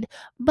aligned.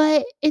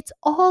 But it's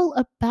all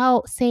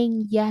about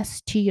saying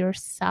yes to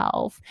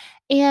yourself.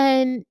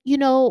 And,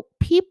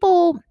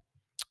 people,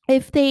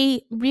 if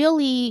they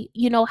really,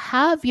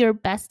 have your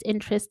best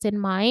interest in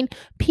mind,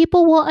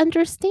 people will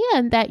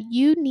understand that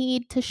you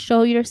need to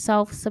show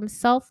yourself some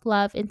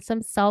self-love and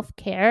some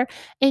self-care,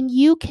 and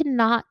you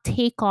cannot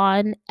take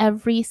on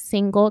every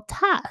single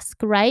task,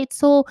 right?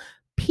 So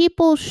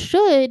people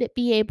should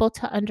be able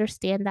to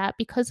understand that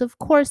because of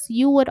course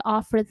you would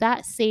offer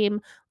that same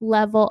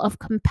level of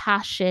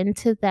compassion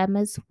to them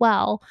as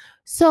well.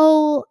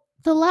 So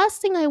the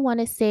last thing I want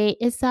to say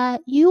is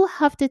that you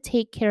have to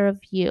take care of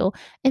you.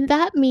 And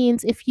that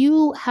means if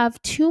you have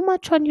too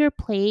much on your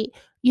plate,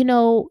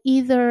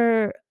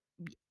 either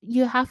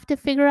you have to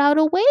figure out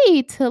a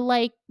way to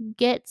like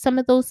get some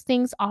of those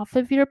things off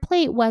of your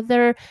plate,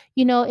 whether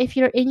if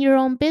you're in your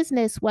own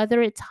business,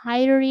 whether it's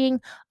hiring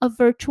a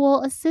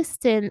virtual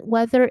assistant,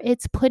 whether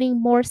it's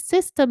putting more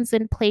systems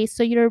in place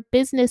so your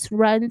business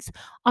runs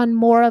on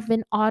more of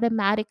an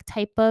automatic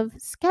type of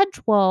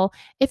schedule.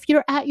 If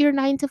you're at your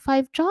 9 to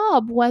 5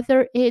 job,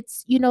 whether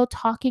it's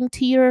talking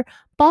to your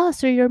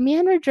boss or your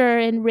manager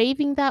and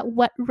raving that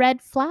what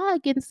red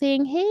flag and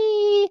saying,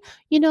 hey,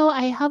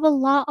 I have a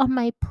lot on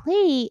my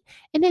plate.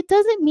 And it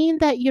doesn't mean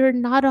that you're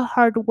not a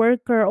hard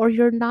worker or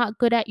you're not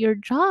good at your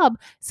job.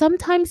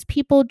 Sometimes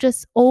people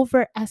just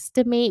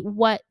overestimate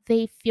what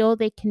they feel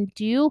they can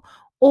do.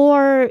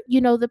 Or,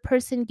 the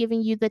person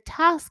giving you the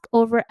task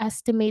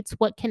overestimates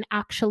what can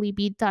actually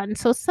be done.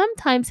 So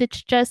sometimes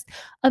it's just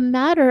a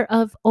matter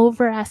of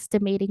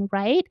overestimating,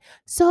 right?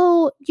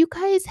 So you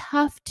guys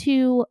have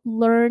to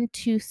learn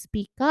to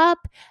speak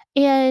up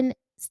and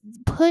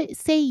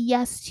say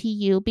yes to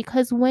you,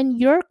 because when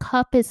your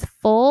cup is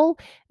full,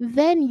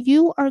 then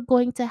you are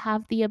going to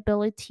have the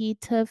ability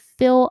to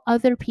fill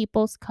other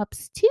people's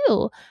cups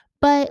too.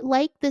 But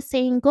like the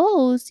saying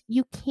goes,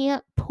 you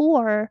can't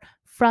pour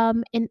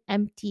from an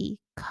empty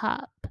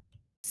cup.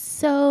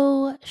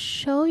 So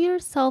show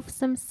yourself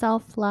some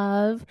self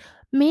love.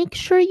 Make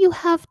sure you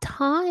have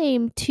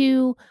time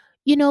to,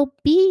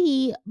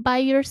 be by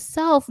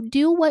yourself.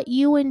 Do what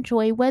you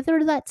enjoy,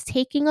 whether that's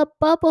taking a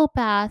bubble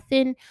bath,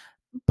 and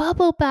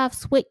bubble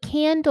baths with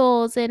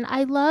candles. And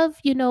I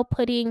love,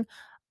 putting,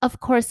 of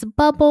course,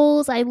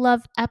 bubbles. I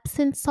love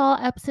Epsom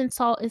salt. Epsom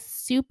salt is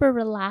super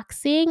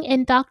relaxing.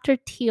 And Dr.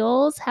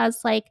 Teal's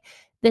has like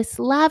this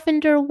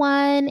lavender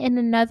one and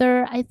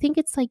another, I think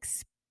it's like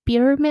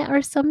spearmint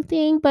or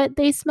something, but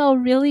they smell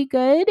really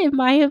good in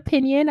my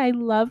opinion. I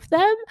love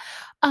them.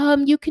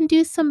 You can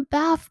do some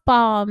bath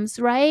bombs,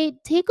 right?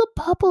 Take a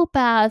bubble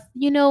bath,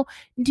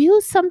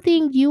 do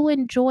something you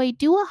enjoy.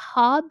 Do a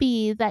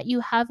hobby that you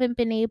haven't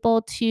been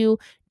able to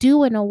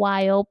do in a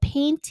while.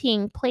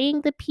 Painting,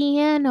 playing the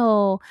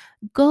piano.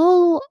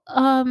 Go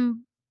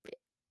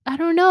I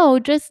don't know,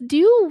 just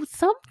do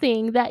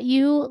something that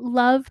you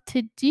love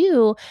to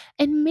do,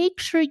 and make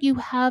sure you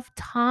have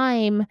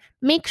time.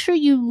 Make sure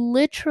you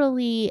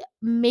literally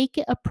make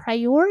it a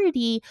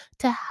priority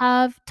to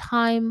have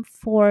time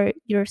for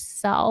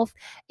yourself.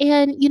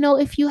 And,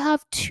 if you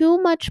have too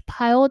much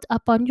piled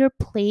up on your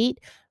plate,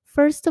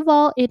 first of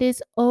all, it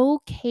is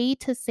okay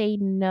to say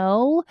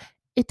no.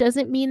 It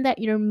doesn't mean that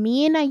you're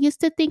mean. I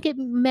used to think it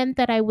meant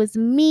that I was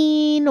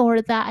mean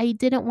or that I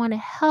didn't want to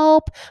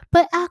help,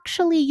 but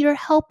actually you're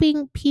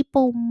helping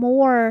people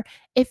more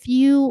if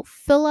you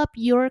fill up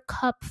your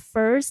cup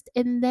first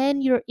and then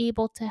you're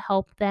able to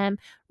help them,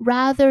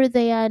 rather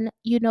than,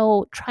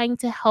 trying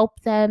to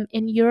help them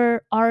and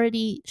you're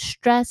already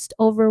stressed,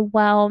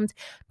 overwhelmed,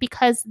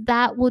 because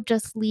that will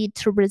just lead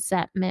to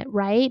resentment,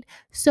 right?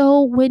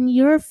 So when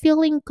you're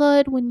feeling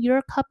good, when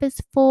your cup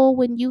is full,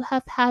 when you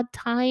have had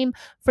time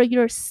for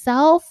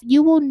yourself,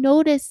 you will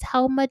notice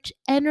how much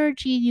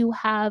energy you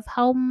have,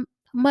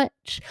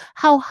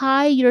 how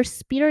high your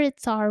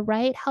spirits are,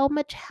 right? How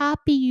much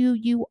happy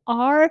you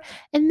are,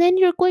 and then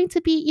you're going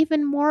to be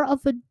even more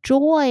of a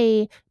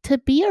joy to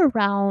be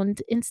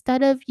around,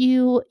 instead of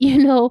you,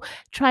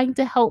 trying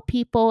to help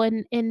people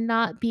and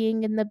not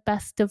being in the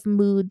best of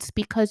moods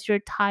because you're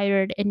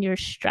tired and you're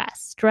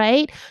stressed,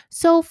 right?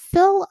 So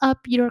fill up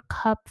your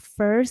cup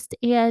first,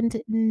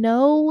 and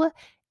no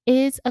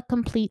is a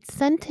complete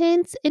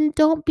sentence, and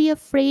don't be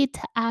afraid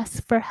to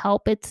ask for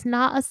help. It's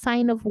not a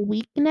sign of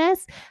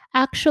weakness.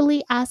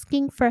 Actually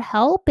asking for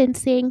help and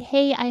saying,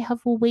 "Hey, I have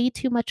way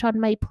too much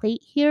on my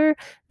plate here,"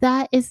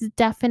 that is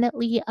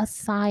definitely a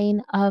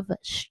sign of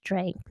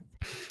strength.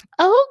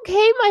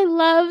 Okay, my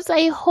loves,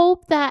 I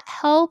hope that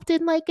helped.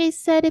 And like I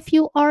said, if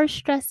you are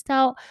stressed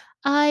out,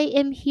 I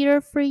am here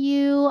for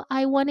you.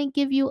 I want to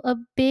give you a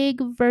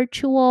big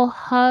virtual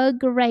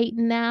hug right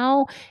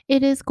now.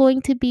 It is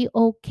going to be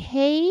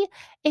okay.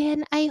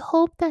 And I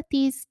hope that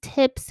these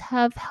tips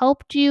have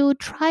helped you.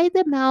 Try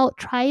them out,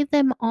 try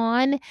them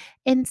on,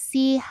 and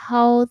see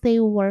how they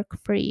work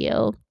for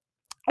you.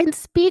 And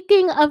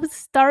speaking of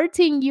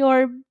starting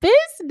your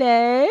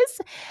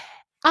business,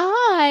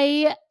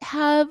 I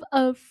have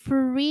a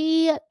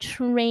free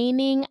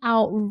training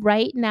out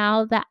right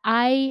now that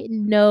I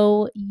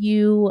know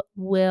you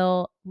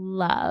will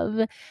love.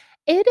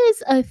 It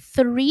is a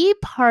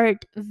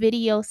 3-part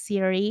video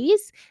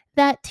series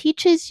that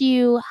teaches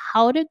you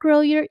how to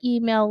grow your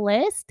email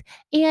list.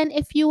 And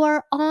if you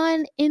are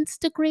on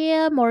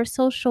Instagram or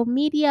social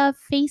media,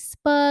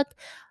 Facebook,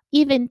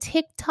 even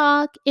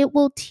TikTok, it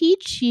will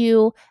teach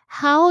you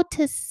how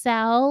to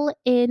sell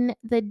in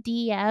the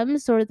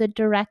DMs or the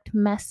direct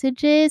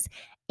messages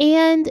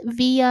and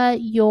via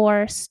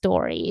your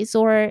stories,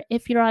 or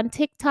if you're on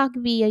TikTok,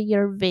 via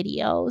your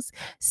videos.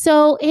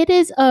 So it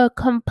is a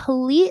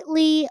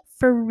completely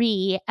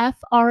free,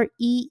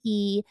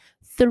 FREE,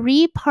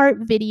 3-part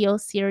video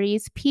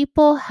series.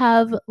 People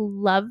have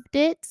loved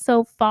it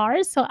so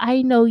far, so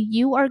I know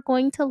you are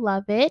going to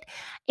love it.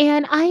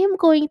 And I am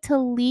going to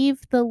leave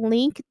the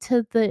link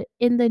to the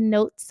in the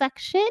notes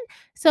section.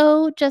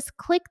 So just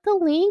click the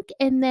link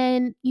and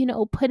then,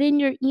 put in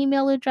your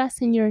email address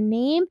and your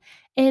name,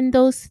 and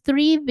those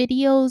 3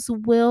 videos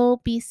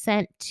will be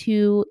sent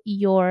to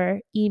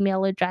your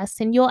email address,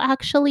 and you'll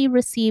actually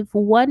receive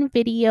one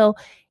video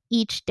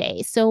each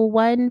day. So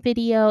one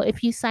video,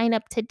 if you sign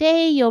up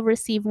today, you'll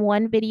receive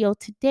one video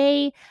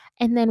today,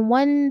 and then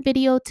one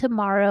video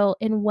tomorrow,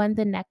 and one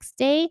the next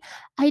day.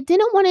 I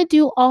didn't want to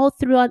do all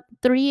throughout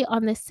 3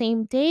 on the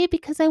same day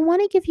because I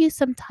want to give you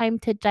some time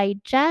to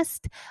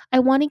digest. I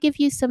want to give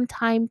you some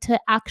time to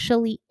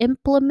actually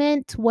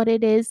implement what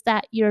it is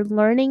that you're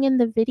learning in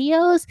the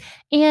videos,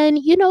 and,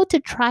 to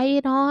try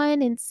it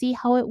on and see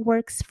how it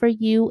works for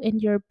you in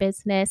your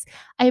business.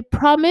 I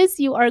promise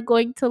you are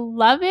going to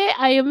love it.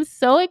 I am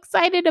so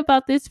excited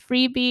about this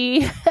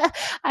freebie.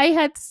 I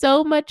had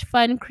so much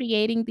fun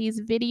creating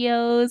these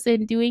videos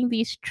and doing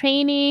these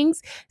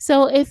trainings.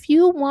 So if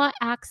you want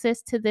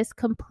access to this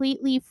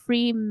completely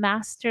free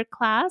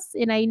masterclass,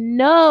 and I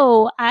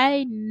know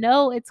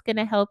it's going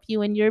to help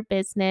you in your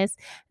business,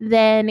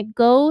 then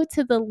go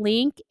to the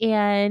link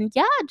and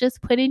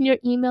just put in your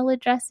email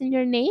address and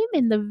your name,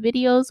 and the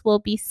videos will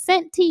be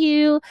sent to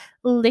you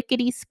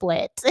lickety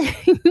split.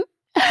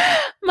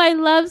 My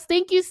loves,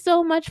 thank you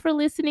so much for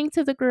listening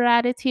to the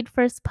Gratitude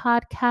First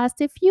podcast.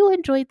 If you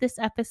enjoyed this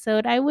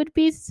episode, I would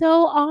be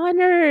so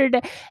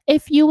honored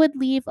if you would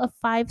leave a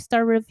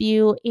 5-star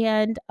review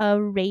and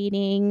a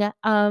rating.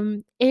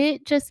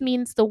 It just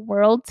means the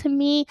world to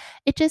me.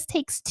 It just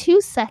takes 2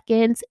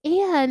 seconds,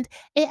 and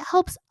it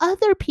helps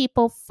other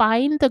people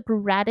find the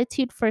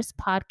Gratitude First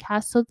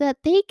podcast so that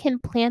they can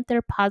plant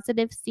their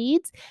positive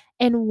seeds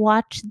and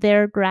watch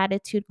their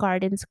gratitude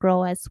gardens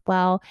grow as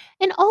well.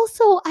 And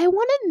also, I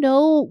want to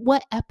know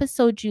what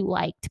episode you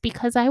liked,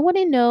 because I want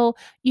to know,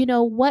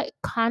 what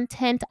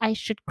content I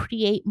should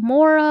create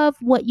more of,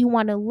 what you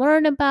want to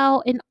learn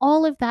about, and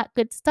all of that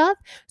good stuff.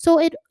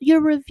 So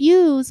your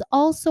reviews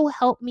also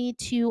help me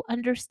to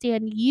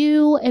understand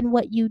you and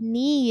what you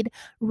need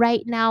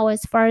right now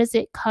as far as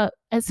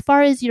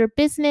your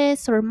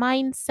business or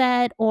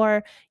mindset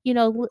or,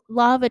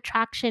 law of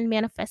attraction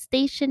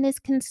manifestation is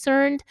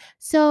concerned.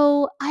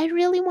 So I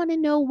really want to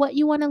know what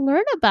you want to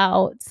learn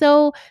about.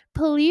 So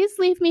please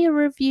leave me a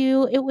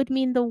review. It would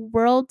mean the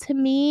world to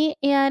me.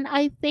 And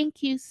I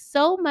thank you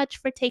so much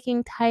for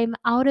taking time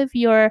out of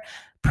your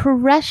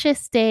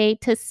precious day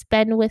to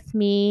spend with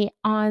me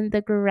on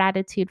the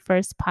Gratitude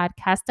First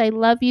podcast. I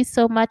love you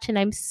so much, and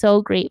I'm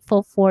so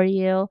grateful for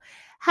you.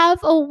 Have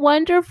a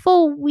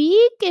wonderful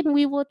week, and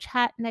we will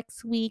chat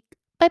next week.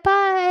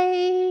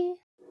 Bye-bye.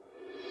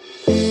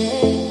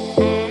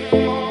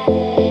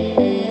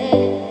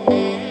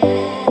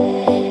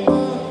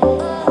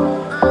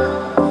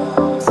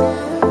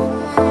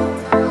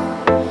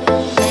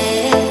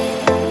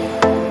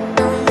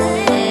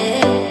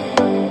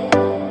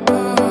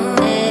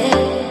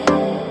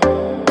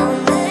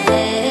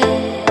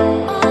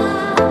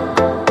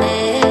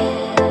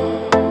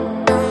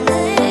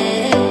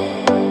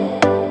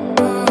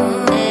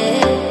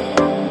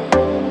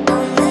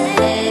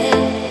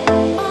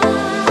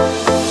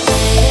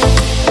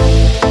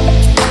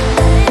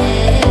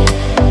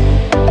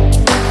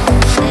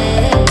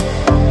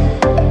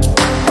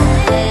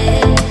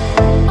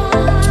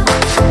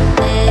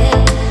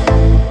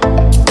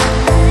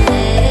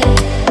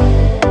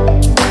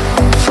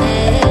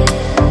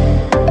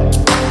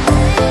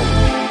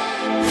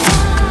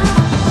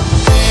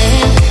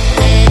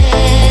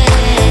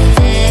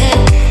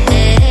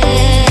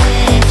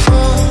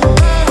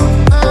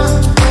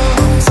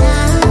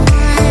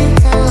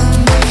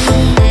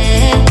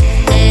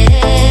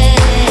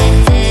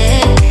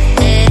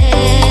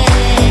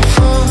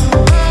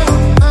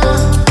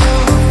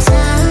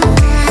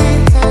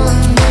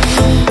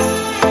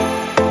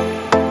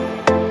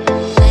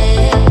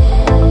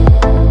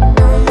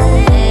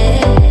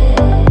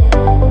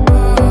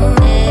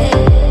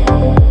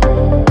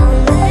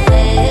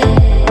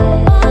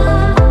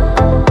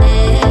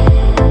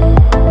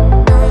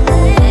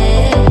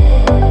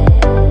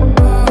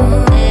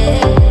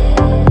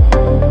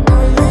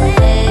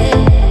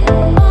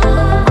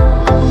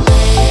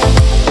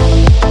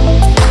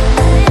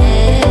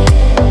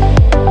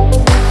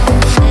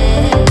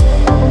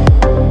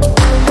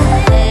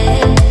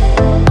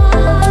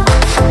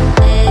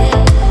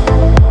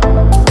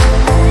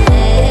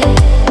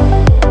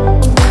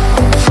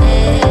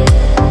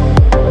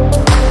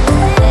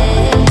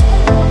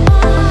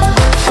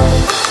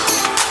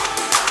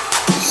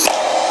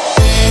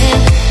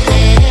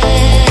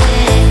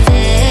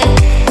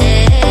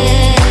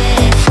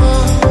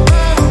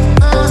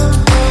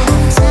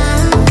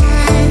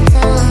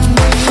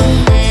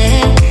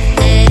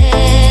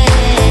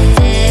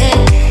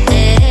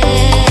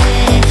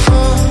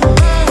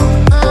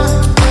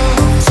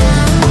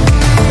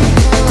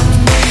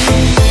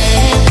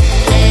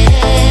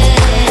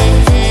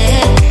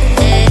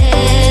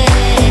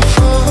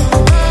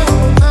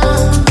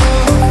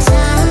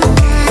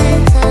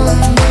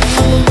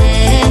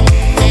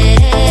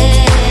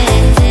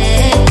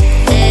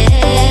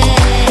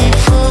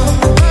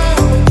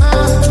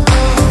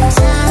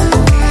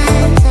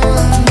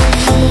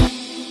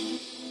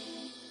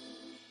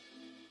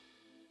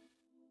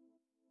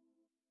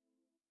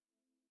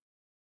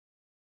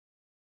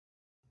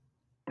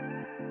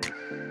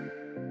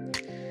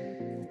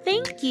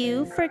 Thank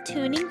you for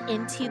tuning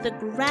into the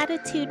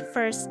Gratitude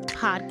First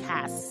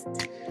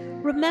podcast.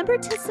 Remember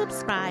to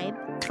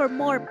subscribe for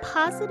more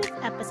positive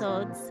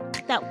episodes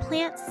that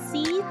plant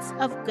seeds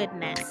of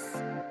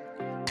goodness.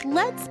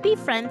 Let's be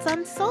friends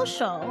on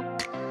social.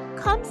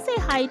 Come say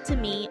hi to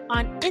me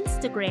on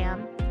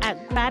Instagram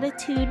at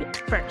Gratitude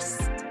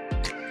First.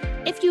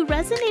 If you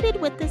resonated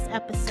with this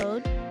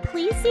episode,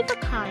 please leave a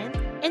comment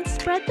and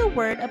spread the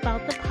word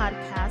about the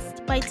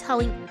podcast by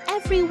telling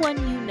everyone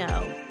you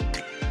know.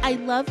 I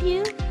love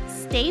you,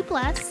 stay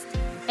blessed,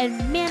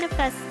 and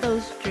manifest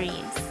those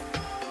dreams.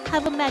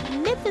 Have a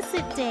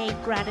magnificent day,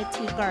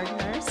 Gratitude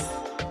Gardeners.